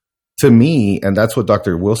to me, and that's what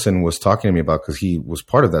Dr. Wilson was talking to me about because he was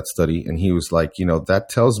part of that study. And he was like, that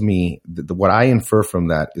tells me what I infer from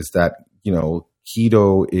that is that,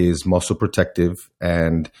 keto is muscle protective.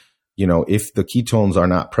 And, if the ketones are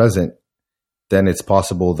not present, then it's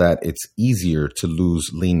possible that it's easier to lose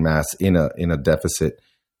lean mass in a deficit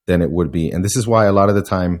than it would be. And this is why a lot of the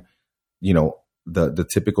time, the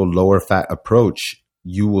typical lower fat approach,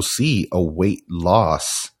 you will see a weight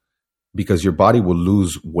loss because your body will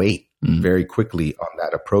lose weight very quickly on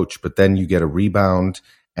that approach. But then you get a rebound.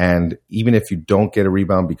 And even if you don't get a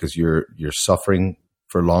rebound because you're suffering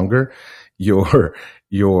for longer, I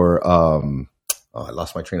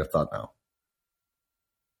lost my train of thought now.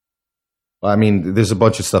 I mean, there's a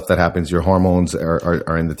bunch of stuff that happens. Your hormones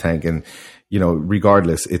are in the tank. And,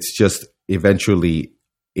 regardless, it's just eventually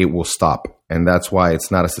it will stop. And that's why it's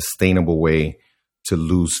not a sustainable way to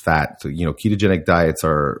lose fat. So, ketogenic diets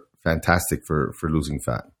are fantastic for losing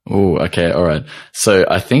fat. Oh, okay. All right. So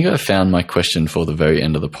I think I found my question for the very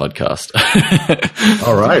end of the podcast.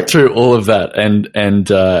 All right. Through all of that.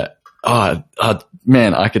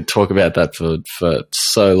 Man, I could talk about that for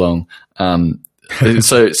so long.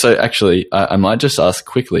 So actually, I might just ask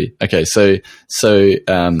quickly. Okay, so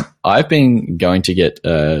I've been going to get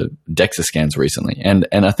DEXA scans recently, and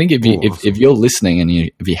I think if you're listening and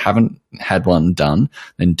if you haven't had one done,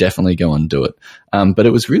 then definitely go and do it. But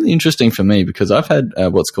it was really interesting for me because I've had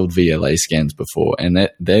what's called VLA scans before, and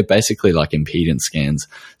they're basically like impedance scans.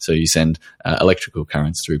 So you send electrical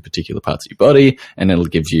currents through particular parts of your body, and it'll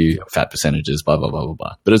give you fat percentages, blah blah blah blah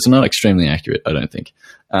blah. But it's not extremely accurate, I don't think.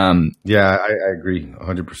 I agree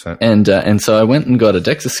 100%. And so I went and got a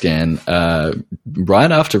DEXA scan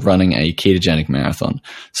right after running a ketogenic marathon.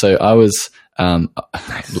 So I was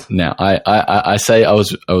now I say I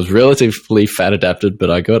was relatively fat adapted, but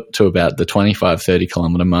I got to about the 25-30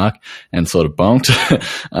 kilometer mark and sort of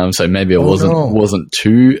bonked. So maybe I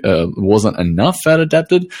wasn't enough fat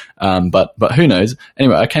adapted. But who knows?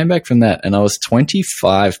 Anyway, I came back from that and I was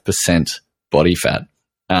 25% body fat.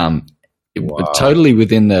 Wow. Totally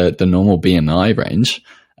within the normal BMI range,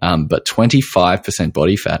 but 25%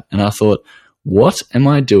 body fat. And I thought, what am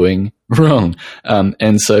I doing wrong?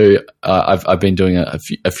 And so I've been doing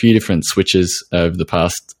a few different switches over the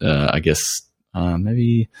past,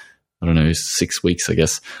 maybe, 6 weeks, I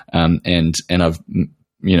guess. And I've,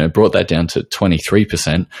 brought that down to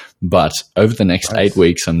 23%. But over the next 8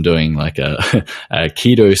 weeks, I'm doing like a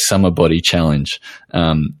keto summer body challenge.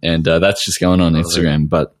 And that's just going on Instagram.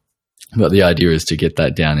 But the idea is to get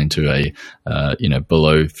that down into a,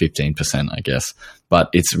 below 15%, I guess. But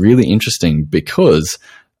it's really interesting because,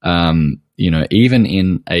 even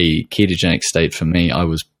in a ketogenic state for me, I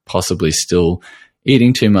was possibly still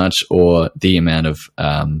eating too much, or the amount of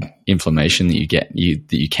inflammation that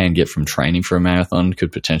you can get from training for a marathon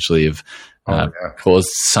could potentially have caused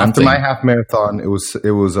something. After my half marathon, it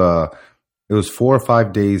was 4 or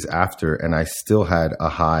 5 days after, and I still had a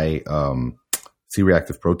high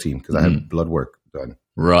C-reactive protein because I had blood work done.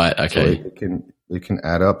 Right. Okay. So it can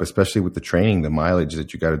add up, especially with the training, the mileage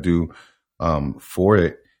that you got to do for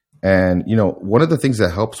it. And one of the things that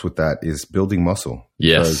helps with that is building muscle.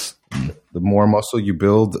 Yes. Because the more muscle you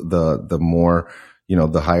build, the more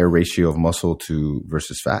the higher ratio of muscle to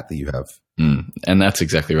versus fat that you have. And that's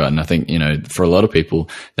exactly right. And I think, for a lot of people,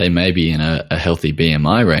 they may be in a healthy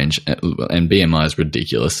BMI range, and BMI is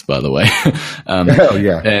ridiculous, by the way. Oh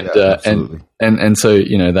yeah. Absolutely. And so,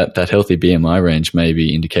 that healthy BMI range may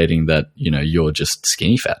be indicating that, you're just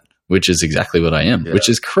skinny fat, which is exactly what I am, which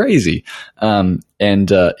is crazy. So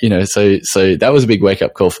that was a big wake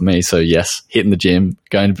up call for me. So yes, hitting the gym,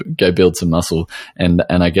 go build some muscle. And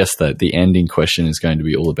I guess that the ending question is going to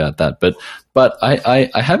be all about that. But I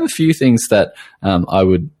have a few things that, I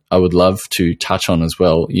would love to touch on as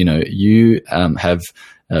well. You have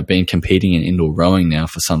been competing in indoor rowing now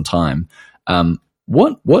for some time.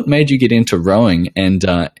 What made you get into rowing? And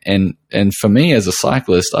for me as a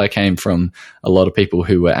cyclist, I came from a lot of people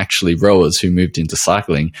who were actually rowers who moved into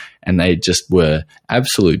cycling, and they just were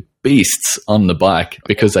absolute beasts on the bike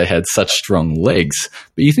because they had such strong legs.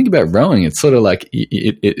 But you think about rowing, it's sort of like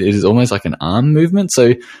it is almost like an arm movement.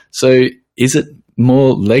 So is it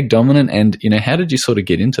more leg dominant? And how did you sort of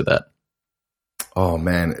get into that? Oh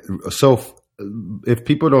man, so if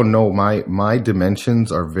people don't know, my dimensions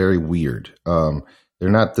are very weird. They're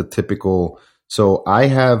not the typical. So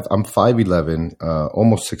I'm 5'11",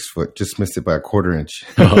 almost 6 foot, just missed it by a quarter inch.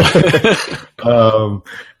 But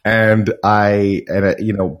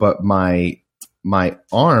my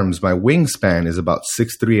arms, my wingspan is about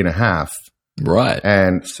 6'3.5". Right.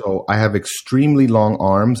 And so I have extremely long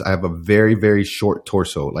arms. I have a very, very short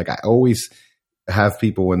torso. Like I always have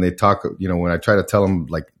people when they talk, when I try to tell them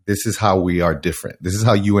like, this is how we are different. This is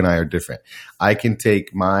how you and I are different. I can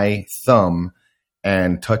take my thumb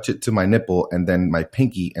and touch it to my nipple, and then my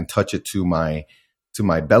pinky and touch it to my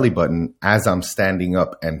belly button as I'm standing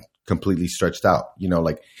up and completely stretched out.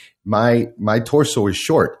 Like my torso is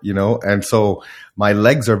short, and so my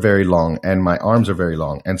legs are very long and my arms are very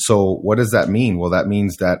long. And so what does that mean? Well, that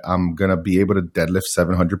means that I'm going to be able to deadlift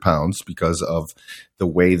 700 pounds because of the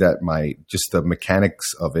way that just the mechanics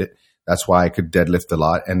of it. That's why I could deadlift a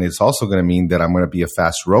lot. And it's also going to mean that I'm going to be a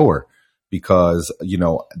fast rower because,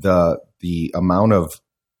 the amount of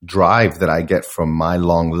drive that I get from my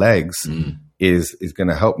long legs is going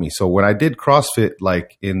to help me. So when I did CrossFit,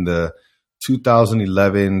 like in the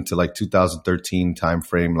 2011 to like 2013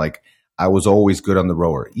 timeframe, like I was always good on the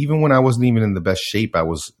rower. Even when I wasn't even in the best shape, I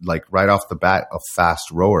was like right off the bat a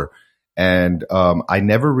fast rower. And I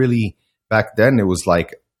never really, back then it was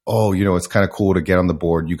like, oh, it's kind of cool to get on the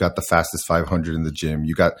board. You got the fastest 500 in the gym.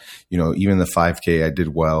 You got, even the 5K I did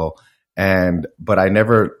well. But I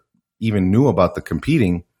never even knew about the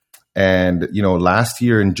competing. And, last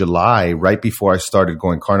year in July, right before I started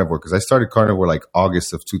going carnivore, because I started carnivore like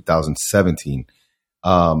August of 2017,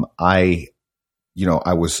 I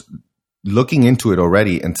was looking into it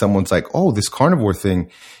already. And someone's like, oh, this carnivore thing,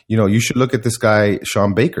 you should look at this guy,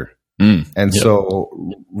 Sean Baker.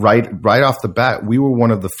 So right off the bat, we were one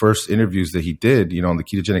of the first interviews that he did, on the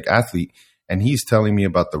Ketogenic Athlete. And he's telling me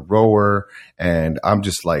about the rower. And I'm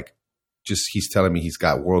just like, he's telling me he's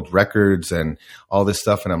got world records and all this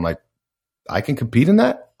stuff. And I'm like, I can compete in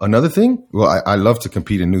that? Another thing? Well, I love to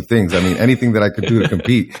compete in new things. I mean, anything that I could do to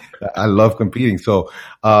compete, I love competing. So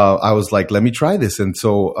I was like, let me try this. And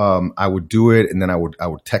so I would do it. And then I would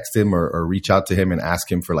text him or reach out to him and ask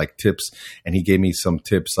him for like tips. And he gave me some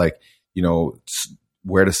tips like,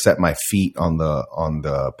 where to set my feet on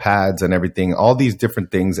the pads and everything, all these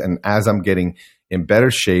different things. And as I'm getting in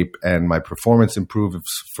better shape and my performance improves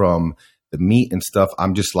from the meat and stuff,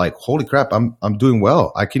 I'm just like, holy crap, I'm doing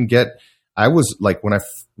well. I was like,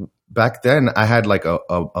 back then I had like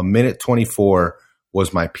a minute 24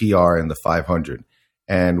 was my PR in the 500.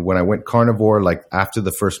 And when I went carnivore, like after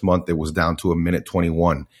the first month, it was down to a minute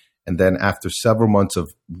 21. And then after several months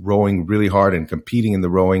of rowing really hard and competing in the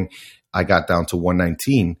rowing, I got down to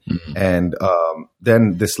 119. And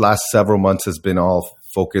then this last several months has been all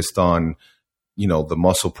focused on, the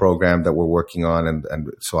muscle program that we're working on.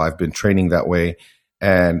 And so I've been training that way.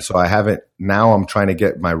 And so now I'm trying to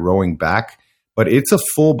get my rowing back, but it's a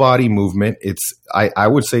full body movement. I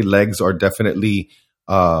would say legs are definitely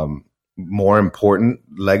more important.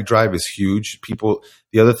 Leg drive is huge.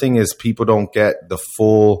 The other thing is people don't get the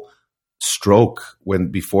full stroke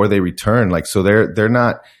before they return. Like, so they're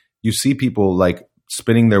not, you see people like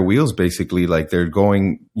spinning their wheels, basically, like they're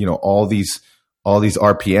going, all these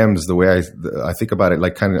RPMs, the way I think about it,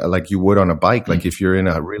 like kind of like you would on a bike. Like if you're in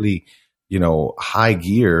a really, high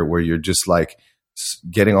gear where you're just like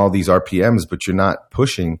getting all these RPMs, but you're not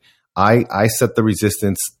pushing. I set the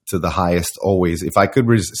resistance to the highest always. If I could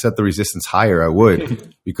set the resistance higher, I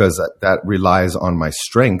would, because that relies on my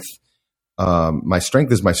strength. My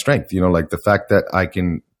strength is my strength, like the fact that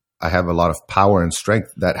I have a lot of power and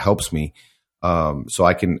strength that helps me. So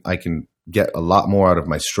I can get a lot more out of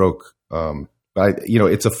my stroke. But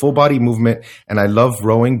it's a full body movement, and I love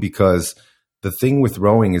rowing because the thing with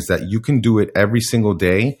rowing is that you can do it every single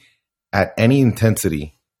day at any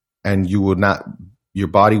intensity, and your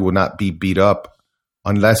body will not be beat up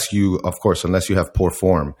unless you have poor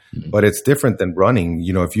form. But it's different than running.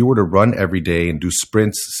 You know, if you were to run every day and do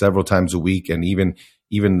sprints several times a week, and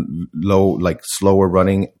even low, like slower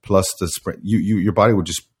running plus the sprint, your body would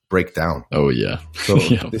just break down. Oh yeah. So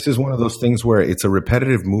this is one of those things where it's a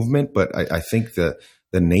repetitive movement, but I think the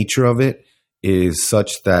nature of it is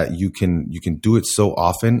such that you can do it so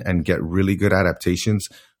often and get really good adaptations.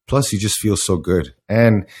 Plus, you just feel so good.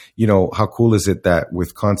 And, you know, how cool is it that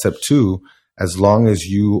with Concept 2, as long as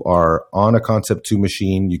you are on a Concept 2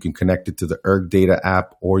 machine, you can connect it to the Erg Data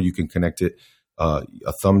app, or you can connect it a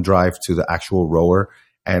thumb drive to the actual rower,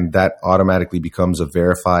 and that automatically becomes a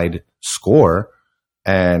verified score.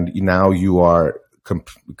 And now you are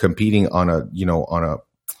competing on a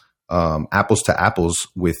apples to apples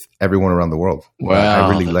with everyone around the world. Wow, I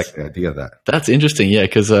really like the idea of that. That's interesting. Yeah,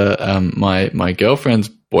 because my girlfriend's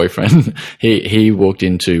boyfriend, he walked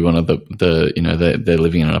into one of the you know, they're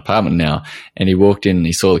living in an apartment now, and he walked in and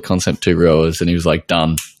he saw the Concept 2 rowers and he was like,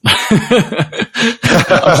 done.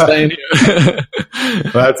 I'm staying here.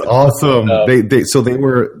 That's awesome.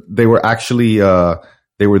 They were actually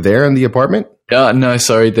they were there in the apartment? No,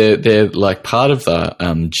 sorry. They're like part of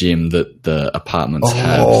the gym that the apartments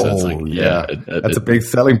have. So it's like, yeah. That's a big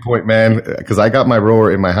selling point, man. Because I got my rower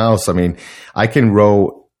in my house. I mean, I can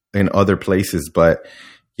row in other places, but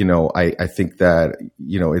you know, I think that,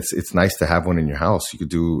 you know, it's nice to have one in your house. You could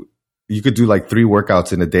do like 3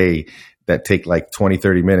 workouts in a day that take like 20,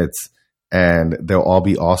 30 minutes, and they'll all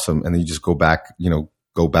be awesome. And then you just go back to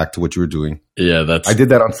what you were doing. Yeah, I did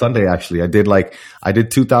that on Sunday, actually. I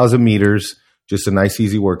did 2,000 meters. Just a nice,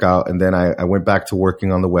 easy workout. And then I went back to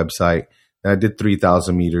working on the website. Then I did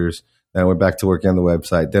 3,000 meters. Then I went back to working on the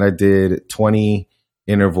website. Then I did 20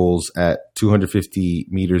 intervals at 250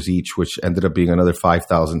 meters each, which ended up being another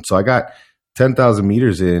 5,000. So I got 10,000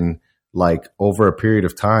 meters in like over a period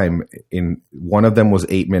of time. In one of them was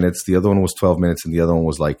 8 minutes. The other one was 12 minutes. And the other one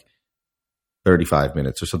was like 35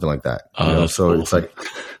 minutes or something like that. So awesome. It's like,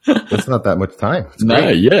 it's not that much time. It's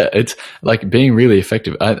great. Yeah. It's like being really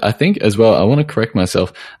effective. I think as well, I want to correct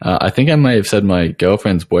myself. I think I may have said my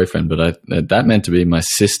girlfriend's boyfriend, but that meant to be my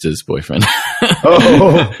sister's boyfriend.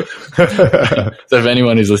 Oh. So if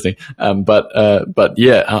anyone is listening, but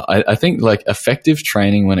yeah, I think like effective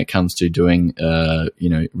training when it comes to doing, you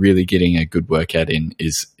know, really getting a good workout in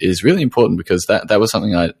is really important, because that was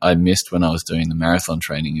something I missed when I was doing the marathon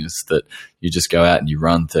training, is that you just go out and you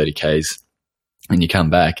run 30 Ks and you come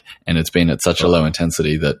back, and it's been at such a low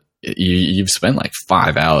intensity that you've spent like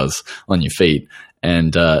 5 hours on your feet,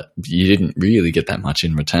 and you didn't really get that much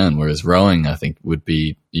in return. Whereas rowing, I think, would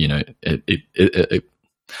be, you know,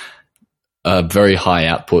 a very high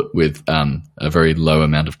output with a very low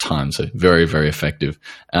amount of time. So very, very effective.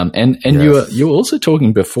 And yes. you were also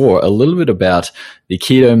talking before a little bit about the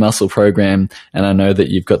Keto Muscle Program, and I know that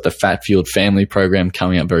you've got the Fat Fueled Family Program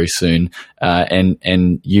coming up very soon.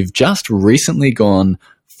 And you've just recently gone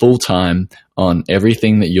full-time on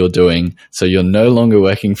everything that you're doing. So you're no longer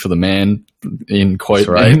working for the man, in quote,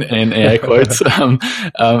 right. and air quotes.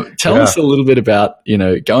 Tell us a little bit about, you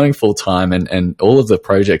know, going full-time and all of the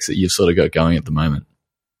projects that you've sort of got going at the moment.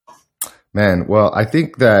 Man, well, I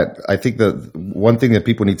think the one thing that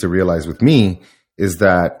people need to realize with me is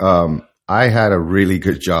that I had a really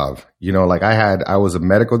good job. You know, like I was a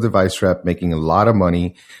medical device rep making a lot of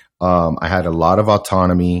money. I had a lot of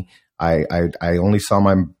autonomy. I only saw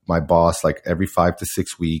my boss like every 5 to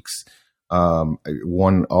 6 weeks. I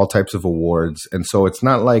won all types of awards. And so it's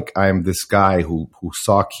not like I'm this guy who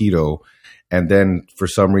saw keto and then for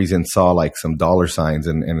some reason saw like some dollar signs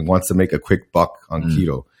and wants to make a quick buck on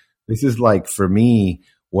keto. This is like, for me,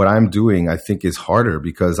 what I'm doing, I think, is harder,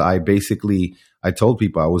 because I told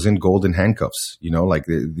people I was in golden handcuffs, you know, like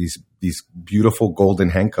these beautiful golden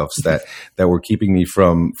handcuffs that were keeping me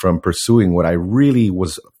from pursuing what I really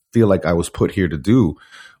feel like I was put here to do,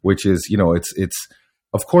 which is, you know, it's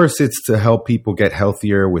of course it's to help people get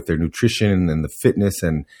healthier with their nutrition and the fitness.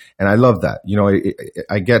 And I love that. You know,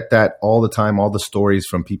 I get that all the time, all the stories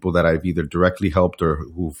from people that I've either directly helped or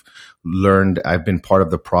who've learned. I've been part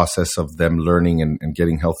of the process of them learning and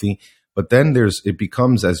getting healthy. But then it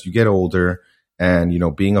becomes, as you get older and, you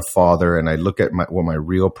know, being a father, and I look at what my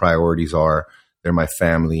real priorities are, they're my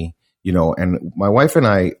family, you know, and my wife and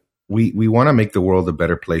I, we want to make the world a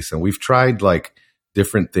better place. And we've tried like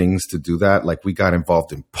different things to do that. Like we got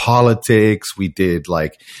involved in politics. We did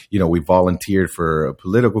like, you know, we volunteered for a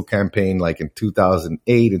political campaign like in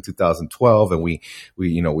 2008 and 2012. And we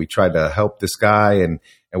tried to help this guy. And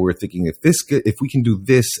we were thinking, if we can do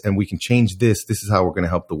this and we can change this is how we're going to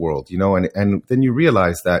help the world, you know? And then you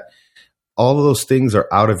realize that all of those things are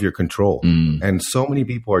out of your control. And so many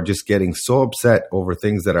people are just getting so upset over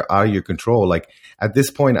things that are out of your control. Like at this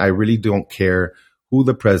point, I really don't care who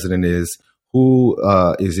the president is, who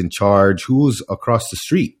is in charge, who's across the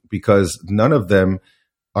street, because none of them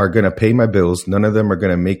are going to pay my bills. None of them are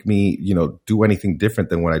going to make me, do anything different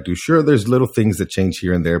than what I do. Sure, there's little things that change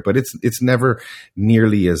here and there, but it's never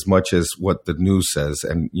nearly as much as what the news says.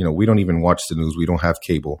 And, we don't even watch the news. We don't have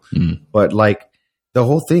cable. But like the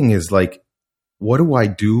whole thing is like, what do I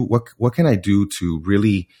do? What can I do to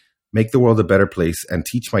really make the world a better place and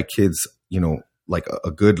teach my kids, like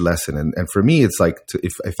a good lesson? And for me, it's like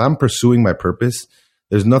if I'm pursuing my purpose,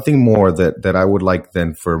 there's nothing more that I would like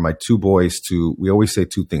than for my two boys we always say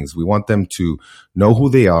two things. We want them to know who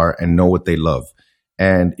they are and know what they love.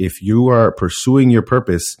 And if you are pursuing your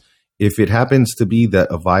purpose, if it happens to be that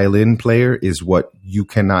a violin player is what you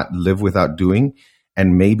cannot live without doing,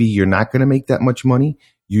 and maybe you're not going to make that much money,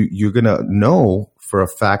 you're going to know for a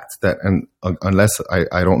fact that, and unless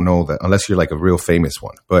I don't know that, unless you're like a real famous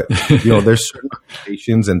one, but there's certain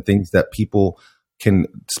occupations and things that people can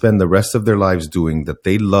spend the rest of their lives doing that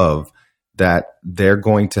they love, that they're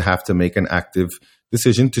going to have to make an active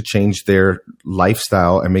decision to change their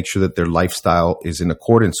lifestyle and make sure that their lifestyle is in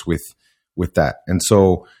accordance with that. And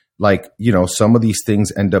so like, some of these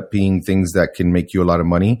things end up being things that can make you a lot of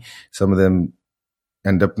money. Some of them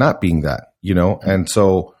end up not being that, and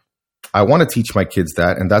so I want to teach my kids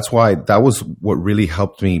that. And that's why that was what really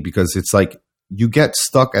helped me, because it's like, you get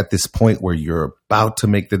stuck at this point where you're about to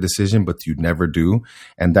make the decision, but you never do.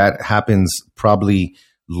 And that happens probably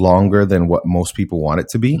longer than what most people want it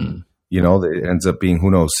to be. It ends up being, who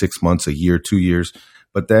knows, 6 months, a year, 2 years.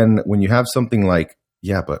 But then when you have something like,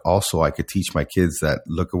 yeah, but also I could teach my kids that,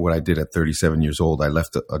 look at what I did at 37 years old. I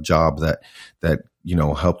left a job that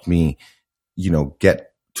helped me, get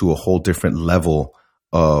to a whole different level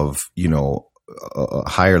of, a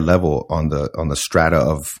higher level on the strata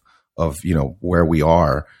of where we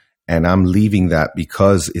are. And I'm leaving that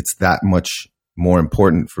because it's that much more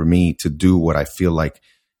important for me to do what I feel like.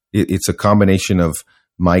 It's a combination of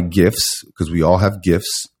my gifts, because we all have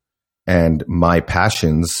gifts, and my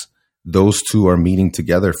passions. Those two are meeting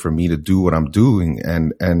together for me to do what I'm doing.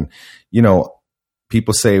 And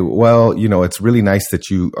people say, well, it's really nice that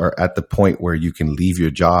you are at the point where you can leave your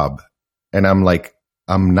job. And I'm like,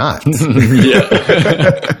 I'm not.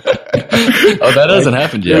 Oh, that hasn't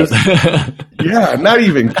happened yet. Yeah, not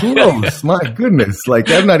even close. My goodness. Like,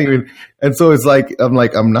 I'm not even. And so it's like, I'm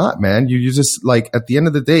not, man. You just like, at the end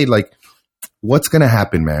of the day, like, what's going to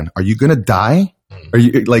happen, man? Are you going to die? Are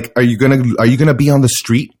you going to be on the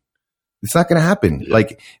street? It's not going to happen. Yeah.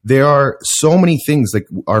 Like, there are so many things, like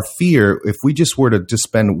our fear, if we just were to just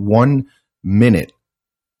spend 1 minute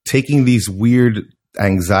taking these weird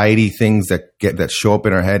anxiety things that show up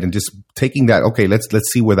in our head and just taking that, okay, let's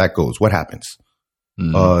see where that goes. What happens?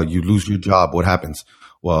 You lose your job. What happens?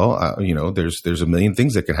 Well, there's a million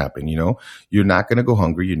things that can happen. You're not going to go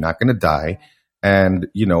hungry. You're not going to die. And,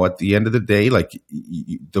 at the end of the day, like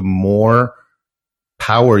the more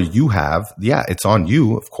power you have, yeah, it's on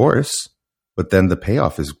you, of course, but then the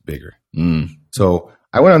payoff is bigger. So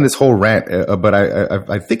I went on this whole rant, but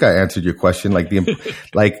I think I answered your question. Like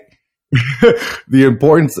the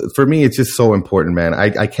importance for me, it's just so important, man.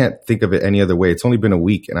 I can't think of it any other way. It's only been a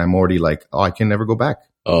week and I'm already like, oh, I can never go back.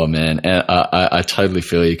 Oh man, I totally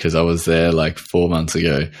feel you, because I was there like 4 months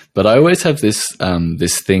ago. But I always have this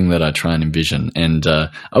thing that I try and envision, and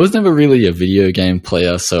I was never really a video game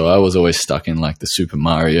player, so I was always stuck in like the Super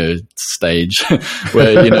Mario stage,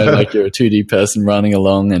 where like you're a 2D person running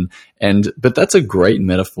along, but that's a great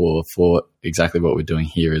metaphor for exactly what we're doing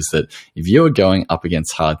here. Is that if you're going up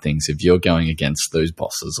against hard things, if you're going against those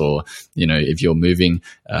bosses, or if you're moving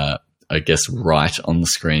I guess, right on the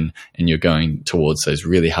screen and you're going towards those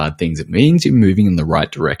really hard things, it means you're moving in the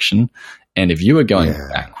right direction. And if you were going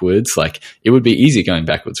backwards, like it would be easy going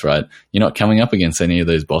backwards, right? You're not coming up against any of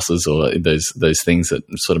those bosses or those things that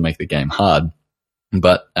sort of make the game hard.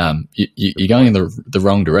 But you're going in the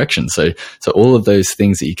wrong direction. So all of those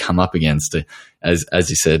things that you come up against, as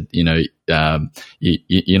you said, you're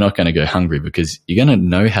not going to go hungry, because you're going to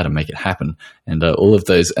know how to make it happen. And all of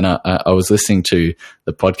those. And I was listening to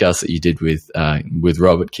the podcast that you did with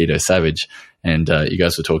Robert Keto Savage, and you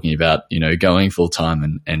guys were talking about going full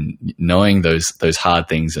time and knowing those hard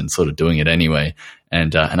things and sort of doing it anyway.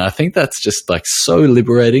 And I think that's just like so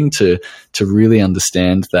liberating to really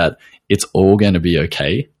understand that it's all going to be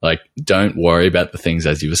okay. Like, don't worry about the things,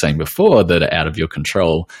 as you were saying before, that are out of your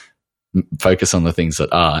control. Focus on the things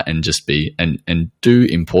that are, and just be and do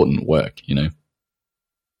important work.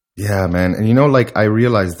 Yeah, man. And like I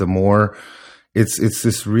realized the more it's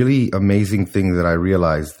this really amazing thing that I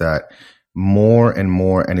realized that more and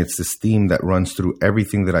more, and it's this theme that runs through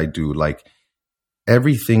everything that I do. Like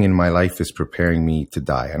everything in my life is preparing me to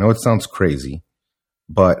die. I know it sounds crazy,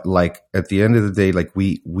 but like at the end of the day, like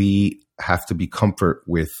we have to be comfort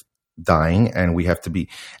with dying, and we have to be,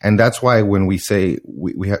 and that's why when we say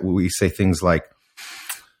we say things like,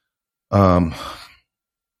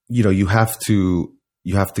 you have to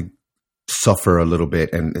suffer a little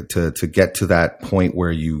bit and to get to that point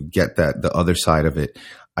where you get that the other side of it.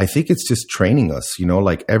 I think it's just training us,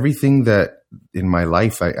 like everything that in my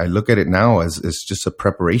life, I look at it now as just a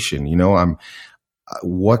preparation.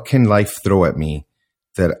 What can life throw at me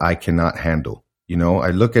that I cannot handle?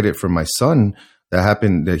 I look at it from my son that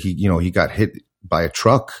happened, that he got hit by a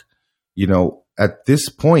truck. At this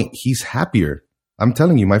point, he's happier. I'm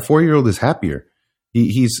telling you, my 4-year-old is happier.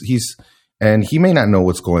 He's and he may not know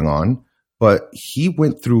what's going on, but he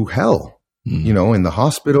went through hell, in the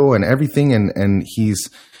hospital and everything. And he's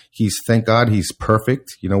thank God he's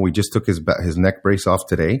perfect. We just took his neck brace off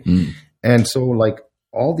today. And so like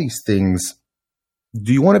all these things,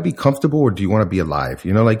 do you want to be comfortable or do you want to be alive?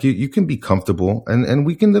 Like you can be comfortable and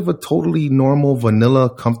we can live a totally normal, vanilla,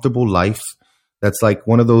 comfortable life. That's like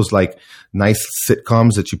one of those like nice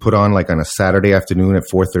sitcoms that you put on like on a Saturday afternoon at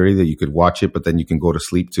 4:30 that you could watch it, but then you can go to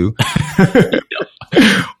sleep too.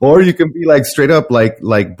 Or you can be like straight up like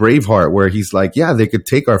Braveheart, where he's like, yeah, they could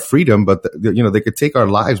take our freedom, but they could take our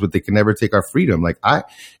lives, but they can never take our freedom. Like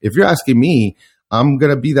if you're asking me, I'm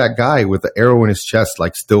going to be that guy with the arrow in his chest,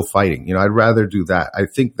 like still fighting. I'd rather do that. I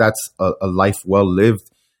think that's a life well lived.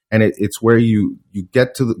 And it's where you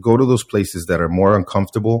get to go to those places that are more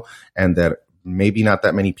uncomfortable and that maybe not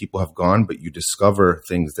that many people have gone, but you discover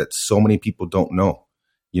things that so many people don't know.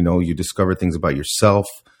 You discover things about yourself,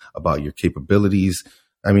 about your capabilities.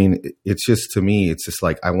 I mean, it's just, to me, it's just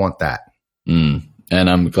like, I want that. And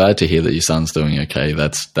I'm glad to hear that your son's doing okay.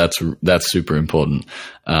 That's super important.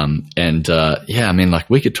 Yeah, I mean,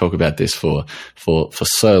 like we could talk about this for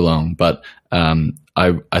so long, but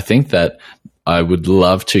I think that I would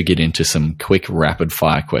love to get into some quick rapid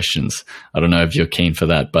fire questions. I don't know if you're keen for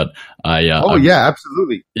that, but yeah,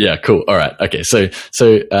 absolutely. Yeah, cool. All right. Okay. So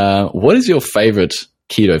what is your favorite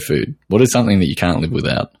keto food? What is something that you can't live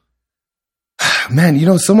without?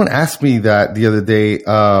 Man, someone asked me that the other day.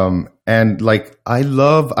 And like, I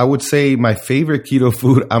would say my favorite keto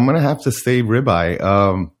food, I'm going to have to say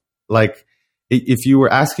ribeye. Like if you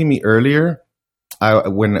were asking me earlier,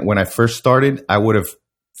 when I first started, I would have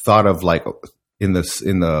thought of like I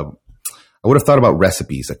would have thought about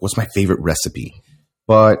recipes. Like what's my favorite recipe?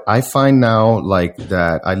 But I find now like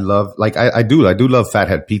that I love, like I do love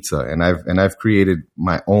Fathead pizza, and I've created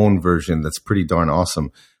my own version that's pretty darn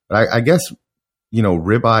awesome. But I guess,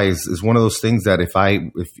 ribeye is one of those things that if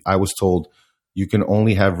I was told you can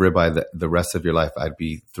only have ribeye the rest of your life, I'd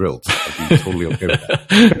be thrilled. I'd be totally okay with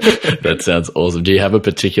that. That sounds awesome. Do you have a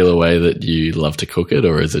particular way that you love to cook it,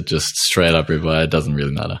 or is it just straight up ribeye? It doesn't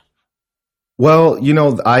really matter. Well,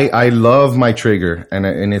 I love my Traeger,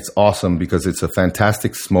 and it's awesome because it's a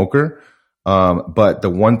fantastic smoker. But the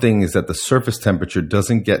one thing is that the surface temperature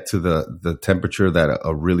doesn't get to the temperature that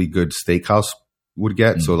a really good steakhouse would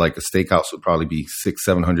get. So like a steakhouse would probably be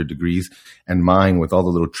 600-700 degrees, and mine, with all the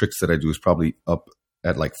little tricks that I do, is probably up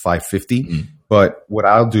at like 550. But what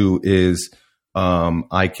I'll do is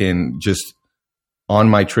I can just on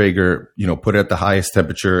my Traeger, put it at the highest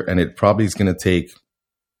temperature, and it probably is going to take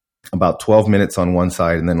about 12 minutes on one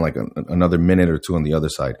side and then like another minute or two on the other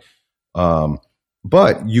side.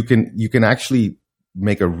 But you can actually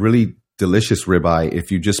make a really delicious ribeye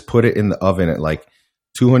if you just put it in the oven at like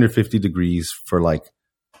 250 degrees for like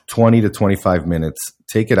 20 to 25 minutes,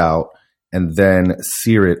 take it out, and then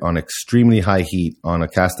sear it on extremely high heat on a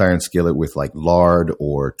cast iron skillet with like lard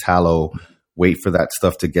or tallow. Wait for that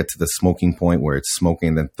stuff to get to the smoking point where it's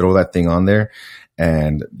smoking, then throw that thing on there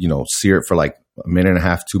and, sear it for like a minute and a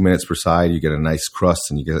half, 2 minutes per side. You get a nice crust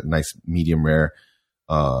and you get a nice medium rare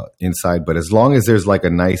inside. But as long as there's like a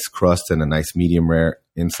nice crust and a nice medium rare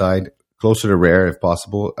inside, closer to rare if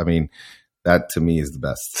possible, I mean, that to me is the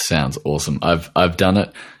best. Sounds awesome. I've done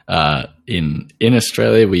it in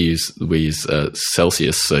Australia. We use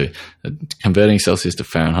Celsius, so converting Celsius to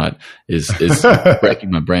Fahrenheit is breaking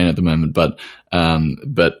my brain at the moment. But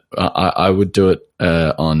I would do it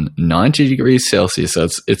on 90 degrees Celsius, so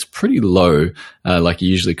it's pretty low. Like you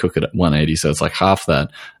usually cook it at 180, so it's like half that.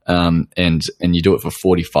 And you do it for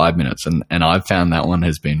 45 minutes, and I've found that one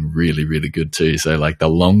has been really, really good too. So like the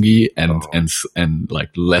longer and like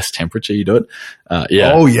less temperature you do it.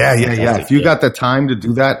 Yeah. Oh yeah. If you got the time to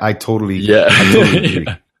do that, I totally agree.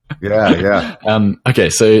 Yeah. Okay,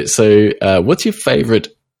 so what's your favorite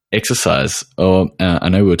exercise? Or I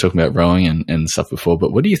know we were talking about rowing and stuff before,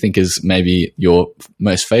 but what do you think is maybe your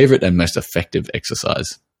most favorite and most effective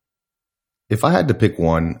exercise? If I had to pick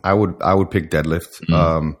one, I would pick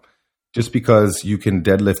deadlift. Just because you can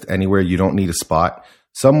deadlift anywhere, you don't need a spot.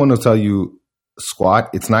 Someone will tell you squat.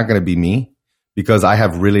 It's not going to be me because I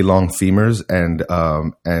have really long femurs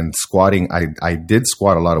and squatting. I did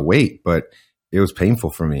squat a lot of weight, but it was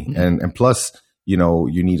painful for me. And plus, you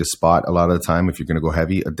need a spot a lot of the time if you're going to go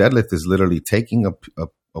heavy. A deadlift is literally taking a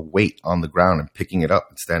weight on the ground and picking it up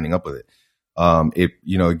and standing up with it. It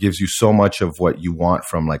gives you so much of what you want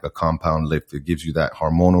from like a compound lift. It gives you that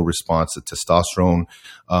hormonal response to testosterone.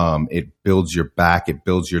 It builds your back. It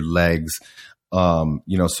builds your legs. So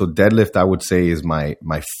deadlift, I would say, is my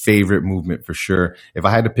favorite movement for sure. If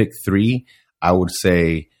I had to pick three, I would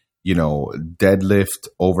say, deadlift,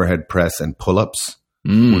 overhead press, and pull-ups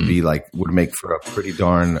would make for a pretty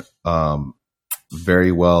darn,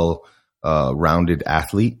 very well, rounded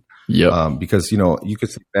athlete. Yeah. Because, you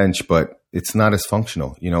could say bench, but it's not as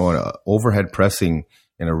functional. Overhead pressing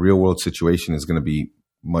in a real world situation is going to be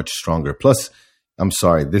much stronger. Plus, I'm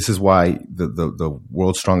sorry, this is why the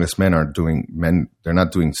world's strongest men they're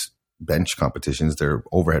not doing bench competitions. They're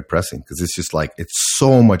overhead pressing because it's just like, it's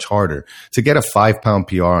so much harder to get a 5-pound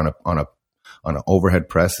PR on an overhead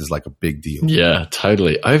press is like a big deal. Yeah,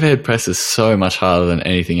 totally. Overhead press is so much harder than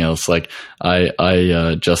anything else. Like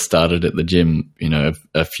I just started at the gym,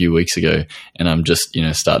 a few weeks ago, and I'm just,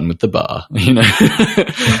 starting with the bar, and,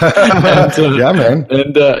 yeah, man.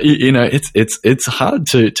 And, it's hard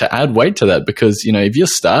to add weight to that because, if you're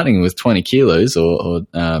starting with 20 kilos or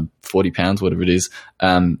 40 pounds, whatever it is,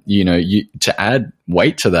 to add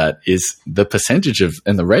weight to that is the percentage of,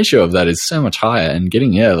 and the ratio of that is so much higher. And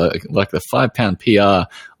getting, like the 5-pound PR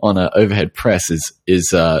on an overhead press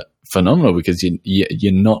is phenomenal because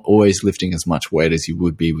you're not always lifting as much weight as you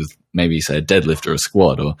would be with maybe say a deadlift or a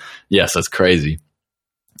squat so it's crazy.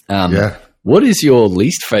 Yeah. What is your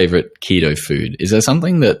least favorite keto food? Is there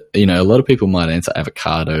something that, a lot of people might answer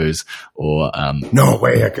avocados or... No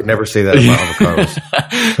way. I could never say that about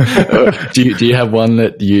avocados. Do you have one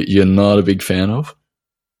that you're not a big fan of?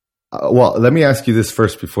 Well, let me ask you this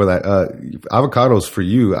first before that. Avocados for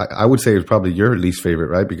you, I would say is probably your least favorite,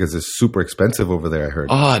 right? Because it's super expensive over there, I heard.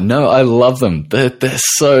 Oh, no, I love them. They're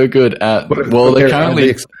so good. They're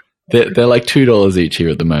currently... They're like $2 each here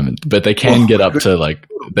at the moment, but they can get up to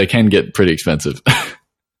they can get pretty expensive.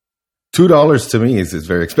 $2 to me is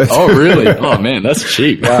very expensive. Oh, really? Oh man, that's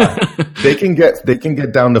cheap. Wow. They can get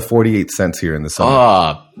down to 48 cents here in the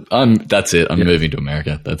summer. That's it. I'm moving to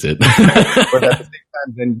America. That's it. But at the same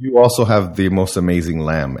time, then you also have the most amazing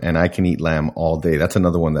lamb, and I can eat lamb all day. That's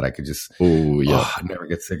another one that I could just. Oh yeah. I never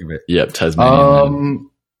get sick of it. Yep, Tasmanian.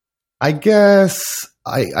 I guess.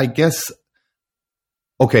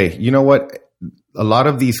 Okay, you know what? A lot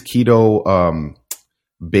of these keto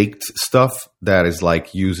baked stuff that is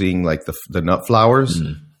like using like the nut flours.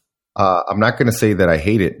 I'm not going to say that I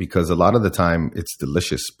hate it because a lot of the time it's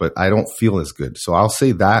delicious, but I don't feel as good. So I'll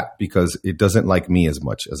say that because it doesn't like me as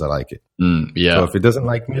much as I like it. Yeah. So if it doesn't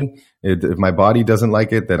like me, if my body doesn't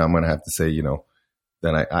like it, then I'm going to have to say,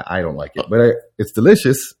 then I don't like it. But it's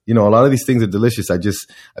delicious. A lot of these things are delicious. I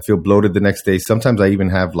feel bloated the next day. Sometimes I even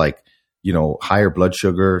have like, higher blood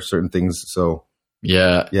sugar, certain things. So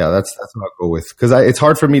yeah, that's what I'll go with. Cause it's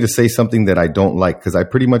hard for me to say something that I don't like. Cause I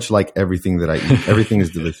pretty much like everything that I eat. Everything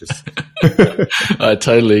is delicious. I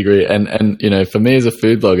totally agree. And, for me as a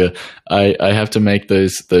food blogger, I have to make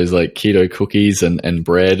those like keto cookies and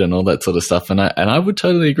bread and all that sort of stuff. And I would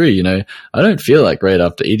totally agree. I don't feel like great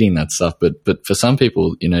after eating that stuff, but for some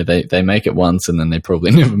people, they make it once and then they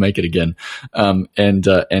probably never make it again.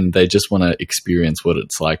 And they just want to experience what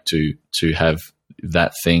it's like to have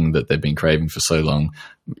that thing that they've been craving for so long,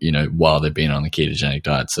 while they've been on the ketogenic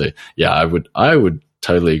diet. So yeah, I would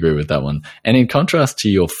totally agree with that one. And in contrast to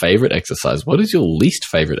your favorite exercise, what is your least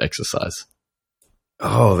favorite exercise?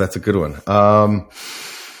 Oh, that's a good one. I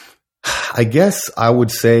guess I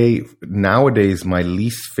would say nowadays my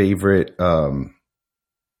least favorite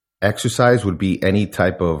exercise would be any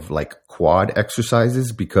type of like quad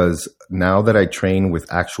exercises, because now that I train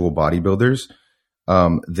with actual bodybuilders,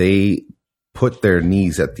 they put their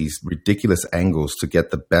knees at these ridiculous angles to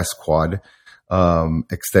get the best quad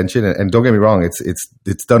extension. And don't get me wrong,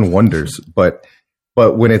 it's done wonders. But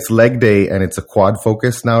when it's leg day and it's a quad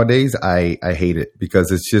focus nowadays, I hate it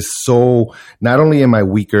because it's just so, not only am I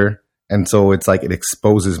weaker, and so it's like it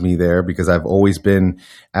exposes me there, because I've always been,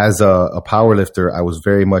 as a power lifter, I was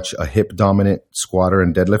very much a hip dominant squatter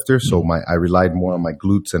and deadlifter. So I relied more on my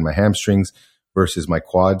glutes and my hamstrings. versus my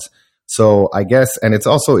quads. So I guess, and it's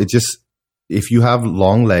also, if you have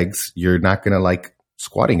long legs, you're not going to like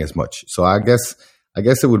squatting as much. So I guess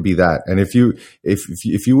it would be that. And if you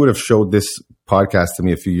would have showed this podcast to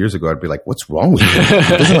me a few years ago, I'd be like, what's wrong with you?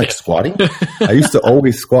 He doesn't like squatting. I used to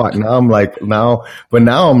always squat. Now I'm like,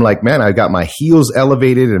 man, I got my heels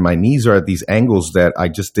elevated and my knees are at these angles that I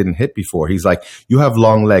just didn't hit before. He's like, you have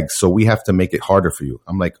long legs, so we have to make it harder for you.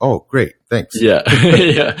 I'm like, oh, great. Thanks. Yeah.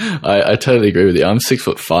 Yeah. I totally agree with you. I'm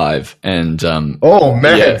 6'5" and, oh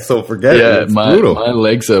man. So forget it. It's brutal. My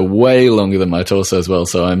legs are way longer than my torso as well.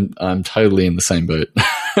 So I'm totally in the same boat.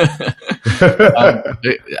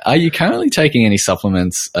 Are you currently taking any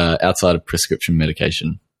supplements outside of prescription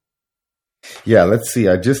medication? Yeah, let's see.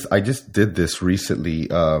 I just did this recently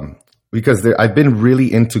because I've been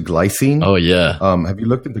really into glycine. Oh yeah. Have you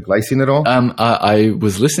looked into glycine at all? I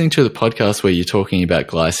was listening to the podcast where you're talking about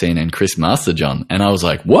glycine and Chris Masterjohn, and I was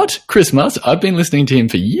like, "What? Chris Master? I've been listening to him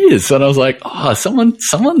for years." And I was like, "Oh,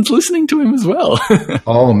 someone's listening to him as well."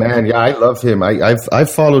 Oh man, yeah, I love him.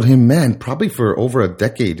 I've followed him, man, probably for over a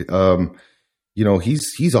decade.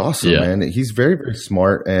 He's awesome, man. He's very, very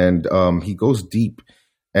smart, and he goes deep.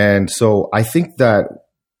 And so I think that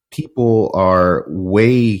people are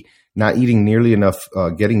not eating nearly enough,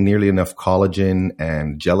 getting nearly enough collagen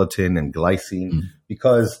and gelatin and glycine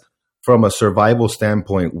because from a survival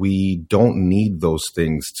standpoint, we don't need those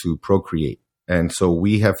things to procreate. And so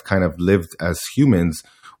we have kind of lived as humans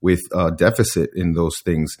with a deficit in those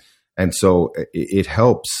things. And so it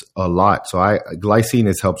helps a lot. So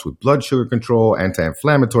glycine helps with blood sugar control,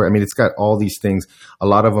 anti-inflammatory. I mean, it's got all these things. A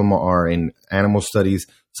lot of them are in animal studies.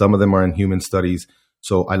 Some of them are in human studies.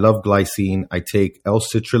 So I love glycine. I take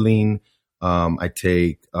L-citrulline. I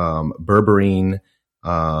take berberine,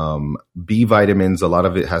 B vitamins. A lot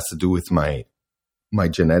of it has to do with my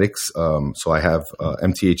genetics. So I have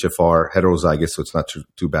MTHFR, heterozygous, so it's not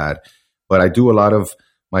too bad. But I do a lot of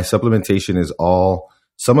my supplementation is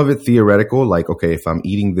some of it theoretical, like, okay, if I'm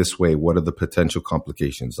eating this way, what are the potential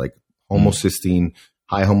complications? Like homocysteine,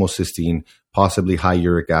 high homocysteine, possibly high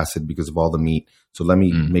uric acid because of all the meat. So let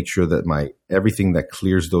me make sure that everything that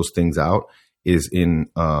clears those things out is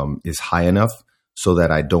high enough so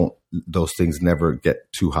that those things never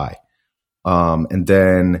get too high. And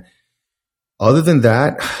then other than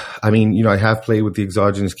that, I mean, I have played with the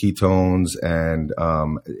exogenous ketones and,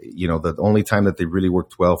 the only time that they really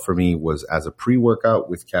worked well for me was as a pre-workout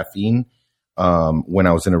with caffeine, when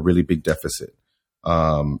I was in a really big deficit.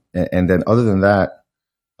 And then other than that,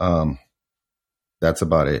 that's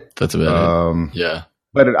about it. That's about it. Yeah.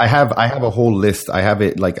 But I have a whole list. I have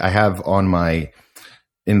it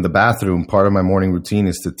in the bathroom. Part of my morning routine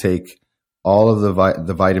is to take all of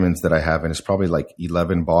the vitamins that I have, and it's probably like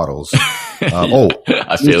 11 bottles.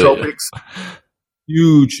 I feel nootropics.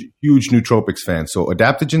 Huge nootropics fan. So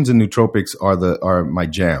adaptogens and nootropics are my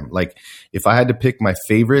jam. Like if I had to pick my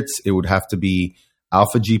favorites, it would have to be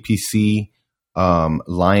alpha GPC,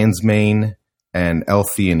 lion's mane, and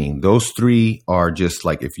L-theanine. Those three are just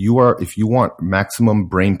like if you want maximum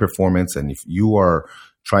brain performance and if you are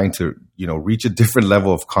trying to, reach a different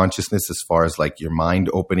level of consciousness as far as like your mind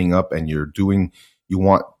opening up and you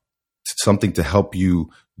want something to help you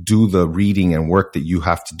do the reading and work that you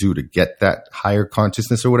have to do to get that higher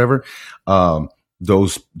consciousness or whatever.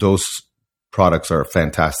 Those products are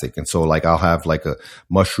fantastic. And so like I'll have like a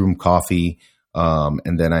mushroom coffee.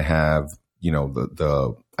 And then I have,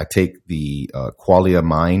 I take the Qualia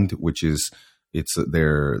Mind, which is it's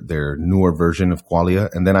their newer version of Qualia,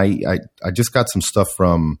 and then I just got some stuff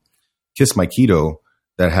from Kiss My Keto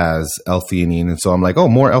that has L-theanine, and so I'm like, oh,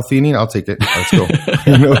 more L-theanine, I'll take it. Let's go.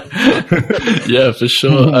 Yeah, for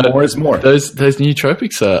sure. More is more. Those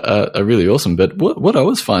nootropics are really awesome. But what I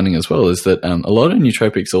was finding as well is that a lot of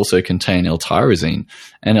nootropics also contain L-tyrosine,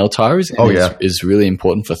 and L-tyrosine is really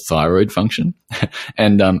important for thyroid function.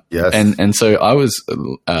 And yes. and so I was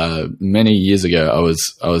many years ago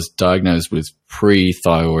I was diagnosed with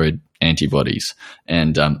pre-thyroid antibodies,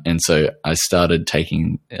 and so I started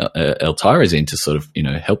taking L-tyrosine to sort of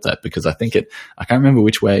help that, because I think I can't remember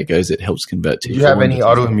which way it goes. It helps convert to. Do you have any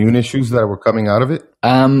autoimmune issues that were coming out of it?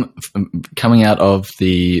 Coming out of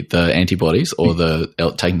the antibodies or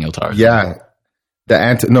taking L-tyrosine? Yeah,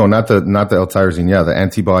 not the L-tyrosine. Yeah, the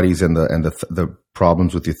antibodies and the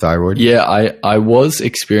problems with your thyroid. Yeah, I was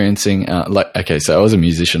experiencing so I was a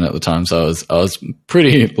musician at the time, so I was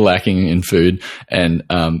pretty lacking in food and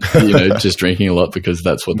just drinking a lot because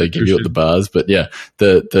that's what they give you at the bars. But yeah,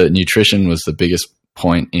 the nutrition was the biggest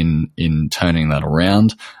point in turning that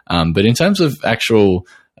around. But in terms of actual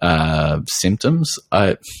symptoms,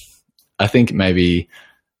 I think maybe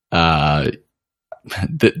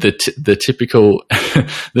the typical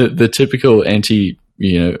the typical anti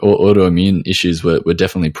or autoimmune issues were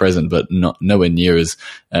definitely present, but nowhere near as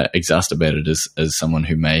exacerbated as someone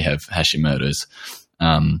who may have Hashimoto's.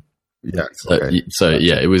 Yeah.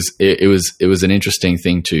 It was an interesting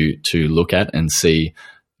thing to look at and see.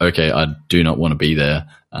 Okay, I do not want to be there,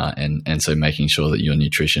 and so making sure that your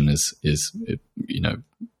nutrition is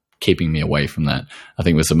keeping me away from that, I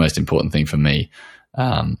think was the most important thing for me.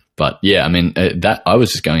 But yeah, I mean, that I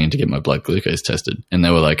was just going in to get my blood glucose tested, and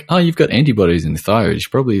they were like, "Oh, you've got antibodies in the thyroid. You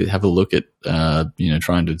should probably have a look at,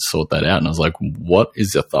 trying to sort that out." And I was like, "What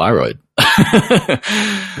is a thyroid?"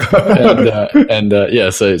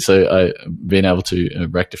 So I being able to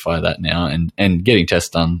rectify that now and getting tests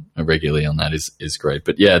done regularly on that is great.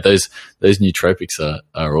 But yeah, those nootropics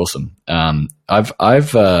are awesome. I've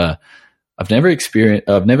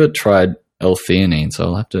never tried L-theanine,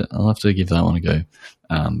 so I'll have to give that one a go.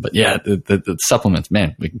 But yeah, the supplements,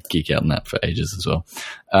 man, we can geek out on that for ages as well.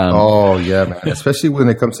 Oh yeah, man. Especially when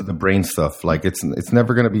it comes to the brain stuff. Like it's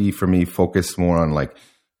never going to be for me focused more on like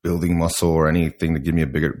building muscle or anything to give me a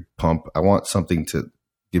bigger pump. I want something to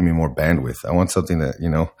give me more bandwidth. I want something that,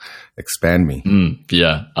 expand me.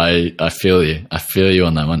 Yeah, I feel you. I feel you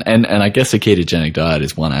on that one. And I guess a ketogenic diet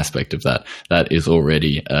is one aspect of that. That is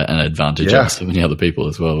already an advantage of so many other people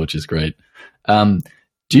as well, which is great.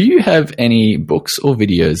 Do you have any books or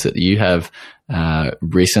videos that you have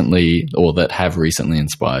recently or that have recently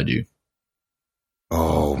inspired you?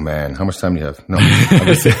 Oh man, how much time do you have? No.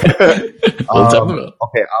 Okay, I'll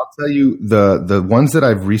tell you the ones that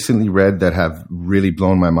I've recently read that have really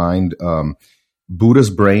blown my mind. Buddha's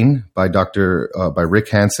Brain by Rick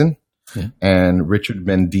Hansen and Richard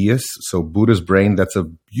Mendius. So Buddha's Brain, that's a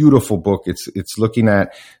beautiful book. It's looking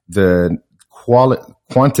at the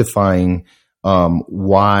quantifying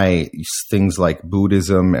why things like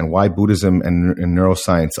Buddhism and why Buddhism and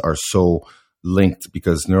neuroscience are so linked,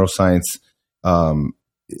 because neuroscience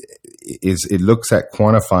it looks at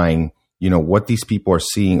quantifying, what these people are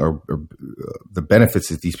seeing or the benefits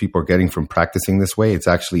that these people are getting from practicing this way. It's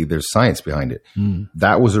actually, there's science behind it.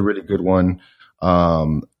 That was a really good one.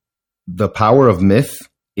 The Power of Myth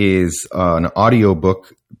is an audio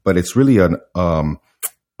book, but it's really a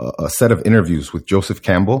set of interviews with Joseph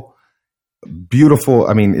Campbell. Beautiful.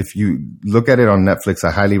 I mean, if you look at it on Netflix, I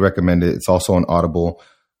highly recommend it. It's also on Audible.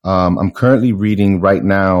 I'm currently reading right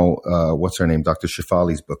now, what's her name? Dr.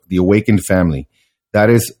 Shefali's book, The Awakened Family. That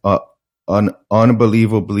is an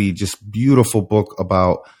unbelievably just beautiful book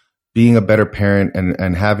about being a better parent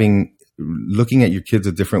and looking at your kids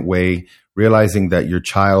a different way, realizing that your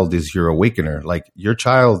child is your awakener. Like your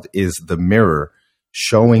child is the mirror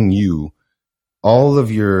showing you all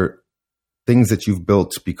of your things that you've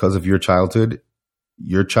built because of your childhood.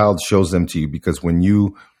 Your child shows them to you, because when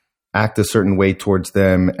you act a certain way towards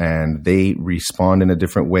them and they respond in a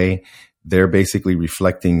different way, they're basically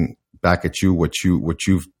reflecting back at you what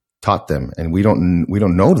you've taught them. And we don't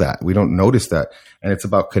know that. We don't notice that. And it's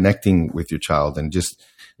about connecting with your child, and just,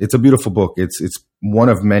 it's a beautiful book. It's one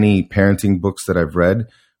of many parenting books that I've read,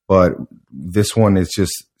 but this one is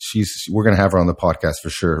just, we're going to have her on the podcast for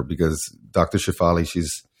sure, because Dr. Shefali,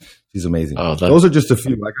 she's amazing. Oh, those are just a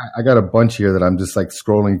few. I got a bunch here that I'm just like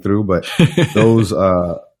scrolling through, but those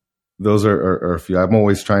are a few. I'm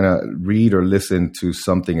always trying to read or listen to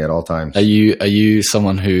something at all times. Are you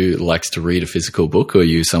someone who likes to read a physical book, or are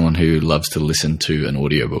you someone who loves to listen to an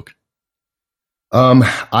audiobook?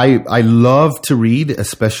 I love to read,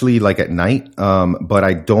 especially like at night. But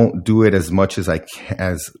I don't do it as much as I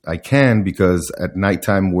can, because at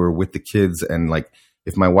nighttime we're with the kids, and like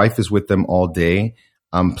if my wife is with them all day,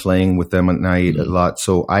 I'm playing with them at night a lot.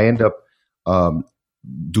 So I end up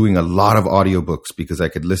doing a lot of audiobooks, because I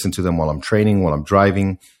could listen to them while I'm training, while I'm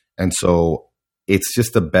driving. And so it's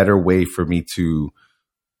just a better way for me to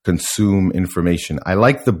consume information. I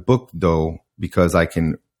like the book though, because I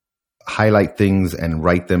can highlight things and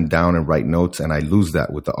write them down and write notes, and I lose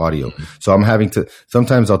that with the audio. So I'm having to,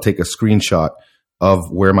 sometimes I'll take a screenshot of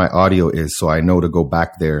where my audio is, so I know to go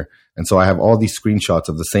back there. And so I have all these screenshots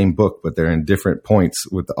of the same book, but they're in different points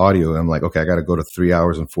with the audio. And I'm like, okay, I got to go to 3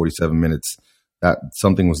 hours and 47 minutes. That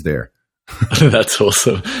something was there. That's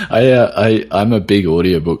awesome. I'm a big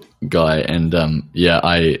audiobook guy, and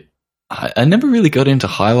I never really got into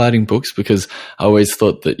highlighting books, because I always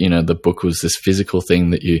thought that, the book was this physical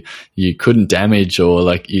thing that you couldn't damage, or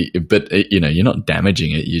you're not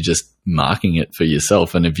damaging it. You're just marking it for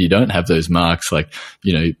yourself. And if you don't have those marks, like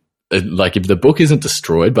if the book isn't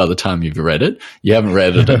destroyed by the time you've read it, you haven't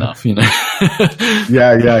read it enough,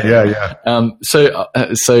 Yeah.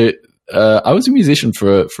 So I was a musician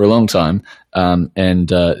for a long time, and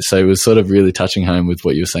so it was sort of really touching home with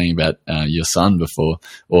what you were saying about your son before,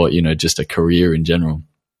 or just a career in general.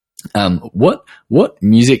 What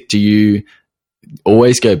music do you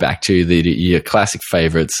always go back to, your classic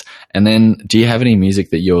favorites, and then do you have any music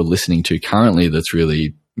that you're listening to currently that's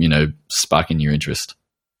really sparking your interest?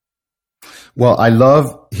 Well, I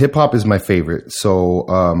love hip hop is my favorite. So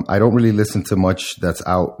I don't really listen to much that's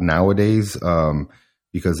out nowadays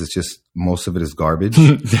because it's just most of it is garbage.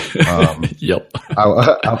 Yep.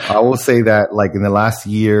 I will say that like in the last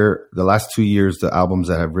 2 years, the albums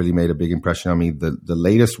that have really made a big impression on me, the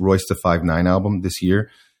latest Royce da 5'9" album this year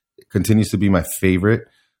continues to be my favorite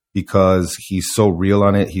because he's so real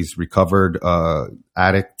on it. He's recovered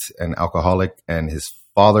addict and alcoholic, and his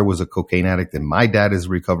father was a cocaine addict, and my dad is a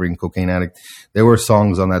recovering cocaine addict. There were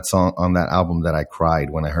songs on that album that I cried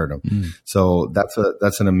when I heard them. So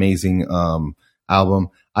that's an amazing album.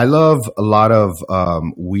 I love a lot of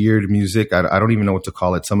weird music. I don't even know what to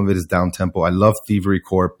call it. Some of it is down tempo. I love Thievery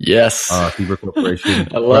Corp. Yes, Thievery Corporation.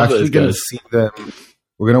 I love those guys.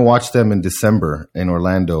 We're gonna watch them in December in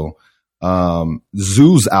Orlando.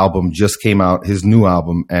 Zoo's album just came out, his new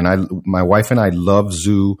album, and my wife and I love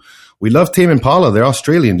Zoo. We love Tame Impala. They're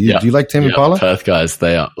Australian. Do you like Tame Impala? Perth guys,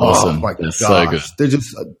 they are awesome. Oh my They're gosh. so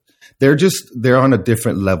good. They're on a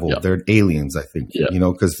different level. Yep. They're aliens, I think. Yep.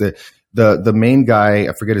 Because the main guy,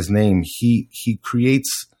 I forget his name, he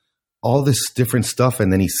creates all this different stuff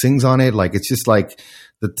and then he sings on it. Like, it's just like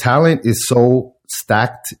the talent is so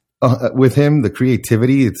stacked with him. The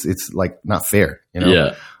creativity, it's like not fair,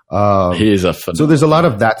 Yeah. He is a phenomenal. So there's a lot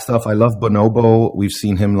of that stuff. I love Bonobo. We've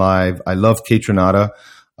seen him live. I love Kaytranada.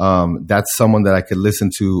 That's someone that I could listen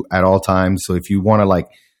to at all times. So if you want to like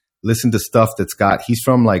listen to stuff he's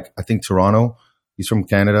from like, I think Toronto. He's from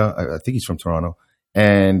Canada. I think he's from Toronto.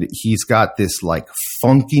 And he's got this like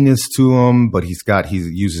funkiness to him, but he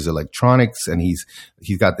uses electronics, and he's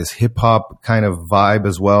got this hip hop kind of vibe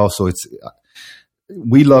as well. So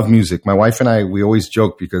we love music. My wife and I, we always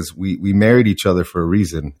joke because we married each other for a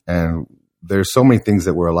reason, and there's so many things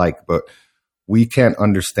that we're alike, but we can't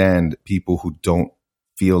understand people who don't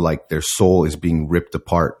feel like their soul is being ripped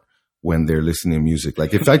apart when they're listening to music.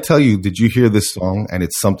 Like if I tell you, did you hear this song and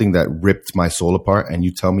it's something that ripped my soul apart, and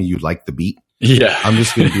you tell me you like the beat, I'm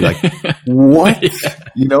just going to be like, what?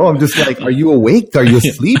 Yeah. I'm just like, are you awake? Are you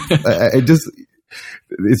asleep?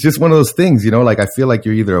 It's just one of those things, like I feel like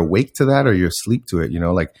you're either awake to that or you're asleep to it,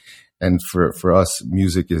 and for us,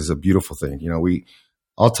 music is a beautiful thing.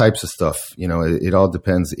 All types of stuff, it all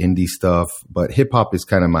depends, indie stuff, but hip hop is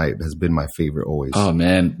has been my favorite always. Oh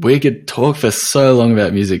man, we could talk for so long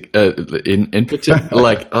about music, in particular,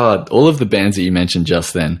 like, all of the bands that you mentioned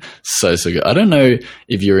just then, so good. I don't know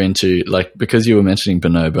if you're into, like, because you were mentioning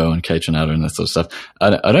Bonobo and Kaytranada and that sort of stuff,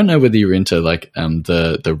 I don't know whether you're into like,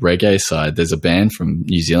 the reggae side. There's a band from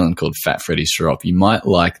New Zealand called Fat Freddy's Drop. You might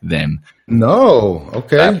like them. No.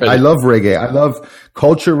 Okay. I love reggae. I love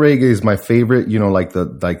culture reggae is my favorite, like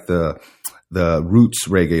the roots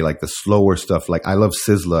reggae, like the slower stuff. Like I love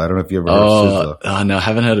Sizzla. I don't know if you ever heard of Sizzla. Oh no, I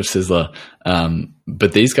haven't heard of Sizzla.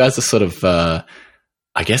 But these guys are sort of,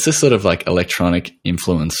 I guess they're sort of like electronic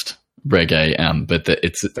influenced reggae. But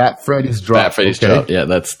it's Fat Freddy's Drop. Fat Freddy's Drop. Yeah,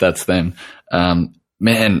 that's them.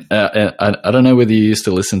 Man, I don't know whether you used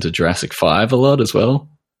to listen to Jurassic 5 a lot as well.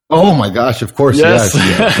 Oh my gosh! Of course, yes.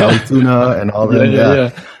 Kelly Tuna and all that.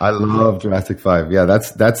 Yeah. I love Jurassic 5. Yeah, that's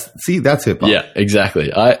hip hop. Yeah,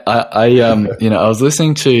 exactly. I was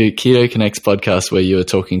listening to Keto Connect's podcast where you were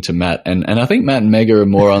talking to Matt, and I think Matt and Mega are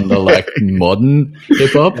more on the like modern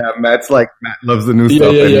hip hop. Yeah, Matt loves the new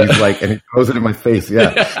stuff, and he's like, and he throws it in my face. Yeah,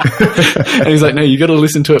 and he's like, no, you got to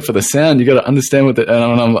listen to it for the sound. You got to understand what. And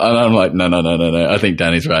I'm like, no. I think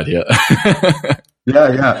Danny's right here.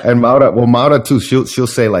 Yeah. And Maura too, she'll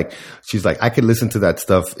say like, she's like, I could listen to that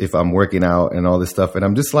stuff if I'm working out and all this stuff. And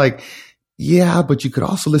I'm just like, yeah, but you could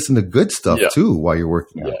also listen to good stuff too while you're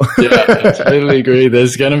working out. Yeah, I totally agree.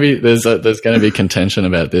 There's gonna be contention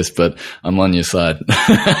about this, but I'm on your side.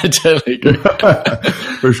 I totally agree.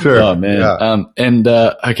 For sure. Oh man.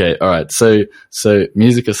 Yeah. Okay, all right. So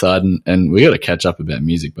music aside, and we got to catch up about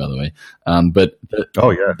music, by the way. But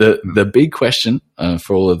the big question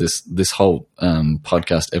for all of this whole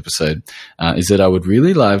podcast episode is that I would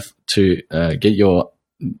really love to get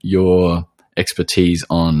your expertise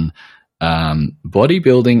on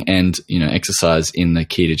bodybuilding and exercise in the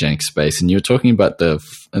ketogenic space. And you're talking about the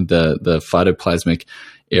phytoplasmic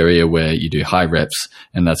area where you do high reps,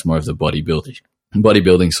 and that's more of the bodybuilding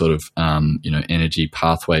bodybuilding sort of, energy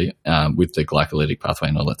pathway, with the glycolytic pathway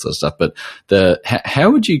and all that sort of stuff. But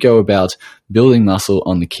how would you go about building muscle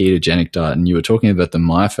on the ketogenic diet? And you were talking about the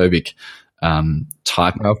myophobic,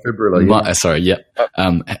 type. Malfibrillar, yeah.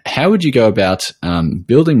 How would you go about,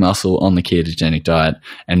 building muscle on the ketogenic diet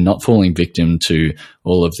and not falling victim to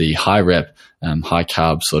all of the high rep, high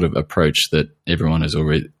carb sort of approach that everyone has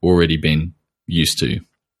already been used to?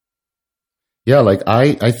 Yeah. Like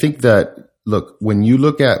I think that, look, when you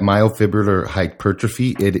look at myofibrillar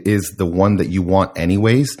hypertrophy, it is the one that you want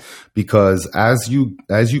anyways, because as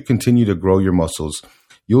you continue to grow your muscles,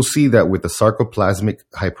 you'll see that with the sarcoplasmic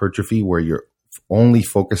hypertrophy, where you're only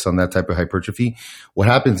focused on that type of hypertrophy, what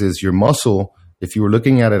happens is your muscle, if you were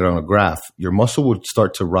looking at it on a graph, your muscle would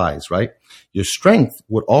start to rise, right? Your strength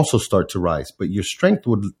would also start to rise, but your strength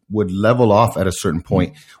would level off at a certain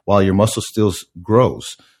point while your muscle still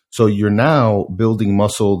grows. So you're now building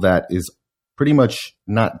muscle that is pretty much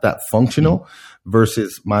not that functional,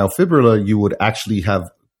 versus myofibrillar, you would actually have,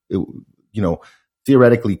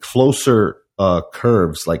 theoretically closer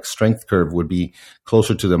curves, like strength curve would be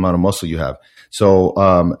closer to the amount of muscle you have. So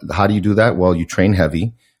how do you do that? Well, you train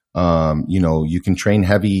heavy. You can train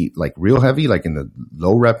heavy, like real heavy, like in the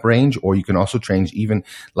low rep range, or you can also train even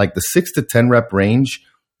like the 6 to 10 rep range,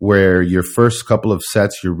 where your first couple of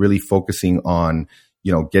sets, you're really focusing on,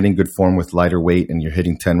 getting good form with lighter weight, and you're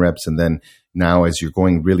hitting 10 reps. And then now as you're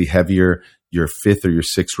going really heavier, your 5th or your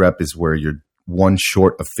 6th rep is where you're one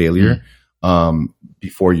short of failure,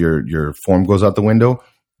 before your form goes out the window.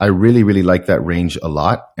 I really, really like that range a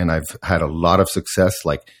lot. And I've had a lot of success,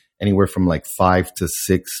 like anywhere from like 5 to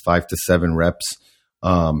 6, 5 to 7 reps,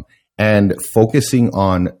 and focusing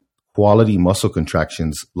on quality muscle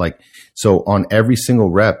contractions. Like, so on every single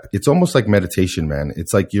rep, it's almost like meditation, man.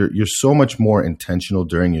 It's like you're so much more intentional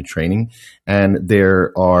during your training, and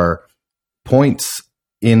there are points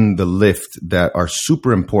in the lift that are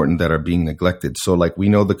super important that are being neglected. So like, we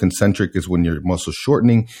know the concentric is when your muscle's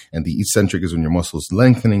shortening, and the eccentric is when your muscle's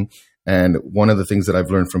lengthening. And one of the things that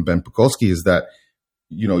I've learned from Ben Pakulski is that,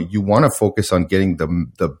 you want to focus on getting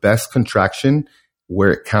the best contraction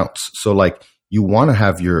where it counts. So like, you want to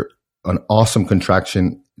have an awesome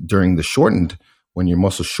contraction during the shortened, when your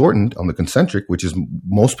muscle's shortened on the concentric, which is,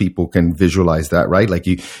 most people can visualize that, right? Like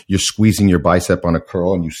you're squeezing your bicep on a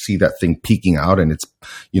curl, and you see that thing peeking out, and it's,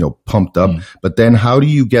 pumped up. But then how do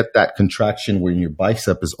you get that contraction when your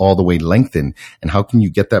bicep is all the way lengthened? And how can you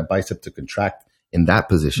get that bicep to contract in that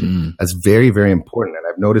position? That's very, very important. And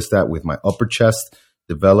I've noticed that with my upper chest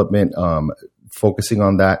development, focusing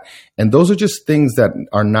on that. And those are just things that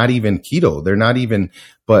are not even keto. They're not even,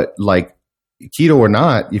 but like, keto or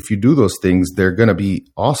not, if you do those things, they're going to be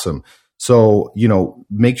awesome. So,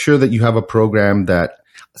 make sure that you have a program that,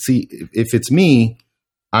 see, if it's me,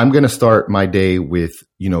 I'm going to start my day with,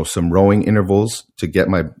 some rowing intervals to get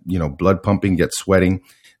my, blood pumping, get sweating.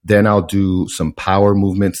 Then I'll do some power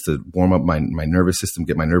movements to warm up my nervous system,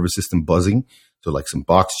 get my nervous system buzzing. So like some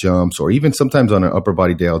box jumps, or even sometimes on an upper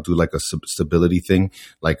body day, I'll do like a stability thing,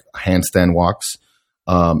 like handstand walks.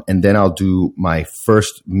 And then I'll do my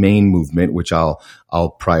first main movement, which I'll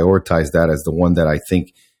prioritize that as the one that I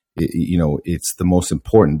think, it's the most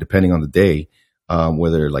important, depending on the day,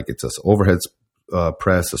 whether like it's an overhead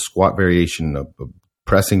press, a squat variation, a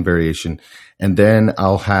pressing variation. And then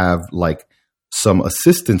I'll have like some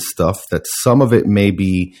assistance stuff that some of it may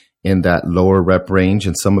be in that lower rep range,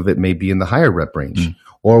 and some of it may be in the higher rep range.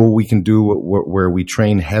 Or we can do where we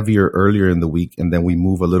train heavier earlier in the week, and then we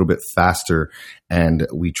move a little bit faster, and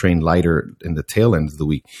we train lighter in the tail end of the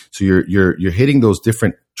week. So you're hitting those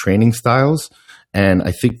different training styles. And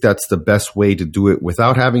I think that's the best way to do it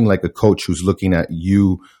without having like a coach who's looking at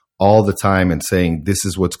you all the time and saying, this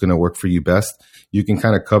is what's going to work for you best. You can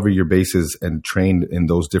kind of cover your bases and train in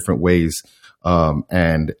those different ways.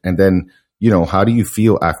 And then, how do you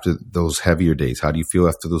feel after those heavier days? How do you feel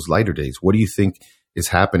after those lighter days? What do you think is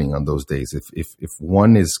happening on those days? If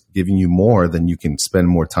one is giving you more, then you can spend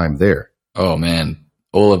more time there. Oh man,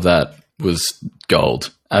 all of that was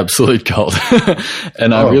gold, absolute gold.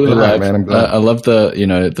 And I really like, I love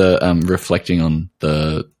the reflecting on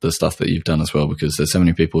the stuff that you've done as well, because there's so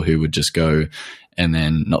many people who would just go and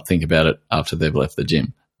then not think about it after they've left the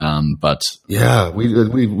gym. But yeah,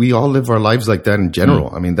 we all live our lives like that in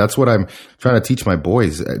general. I mean, that's what I'm trying to teach my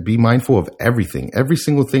boys. Be mindful of everything, every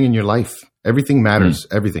single thing in your life. Everything matters.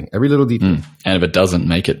 Everything. Every little detail. And if it doesn't,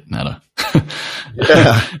 make it matter.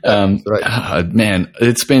 Yeah. Right. Man,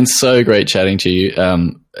 it's been so great chatting to you.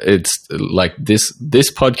 It's like this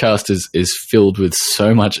podcast is filled with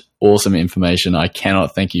so much awesome information. I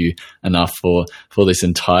cannot thank you enough for this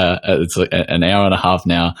entire, it's like an hour and a half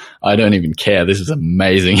now. I don't even care. This is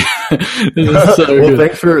amazing. This is so well,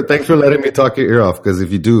 good. thanks for letting me talk your ear off. Because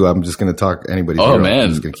if you do, I'm just going to talk anybody's ear off. Oh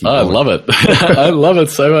man, I going. love it. I love it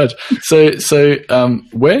so much. So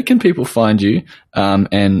where can people find you?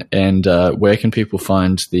 And where can people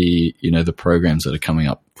find the programs that are coming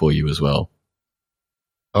up for you as well?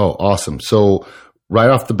 Oh, awesome. So right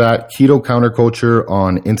off the bat, KetoCounterCulture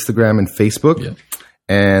on Instagram and Facebook. Yeah.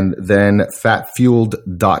 And then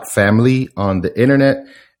fatfueled.family on the internet,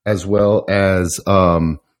 as well as,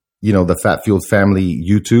 the Fat Fueled Family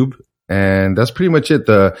YouTube. And that's pretty much it.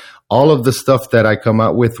 All of the stuff that I come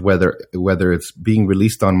out with, whether it's being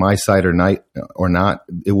released on my site or not,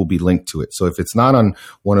 it will be linked to it. So if it's not on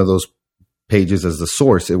one of those pages as the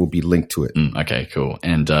source, it will be linked to it. Okay, cool.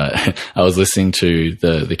 And I was listening to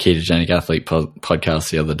the Ketogenic Athlete podcast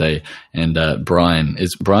the other day, and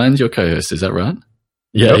Brian's your co-host, is that right?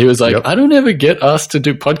 Yeah, he was like, I don't ever get asked to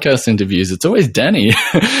do podcast interviews. It's always Danny.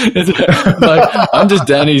 Like, I'm just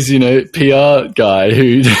Danny's, PR guy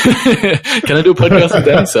who can I do a podcast with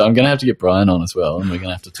Danny? So I'm going to have to get Brian on as well, and we're going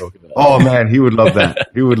to have to talk about it. Oh man, he would love that.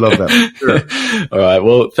 He would love that. Sure. All right.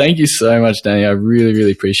 Well, thank you so much, Danny. I really,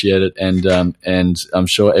 really appreciate it. And I'm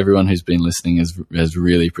sure everyone who's been listening has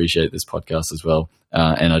really appreciated this podcast as well.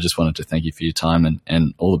 And I just wanted to thank you for your time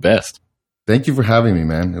and all the best. Thank you for having me,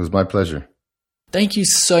 man. It was my pleasure. Thank you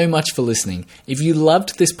so much for listening. If you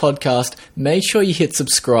loved this podcast, make sure you hit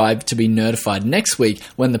subscribe to be notified next week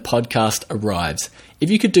when the podcast arrives. If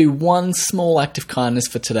you could do one small act of kindness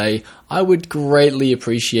for today, I would greatly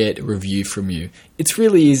appreciate a review from you. It's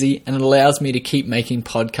really easy and it allows me to keep making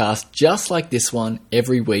podcasts just like this one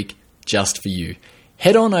every week just for you.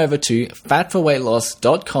 Head on over to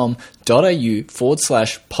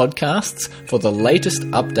fatforweightloss.com.au/podcasts for the latest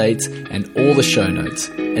updates and all the show notes.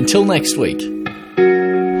 Until next week.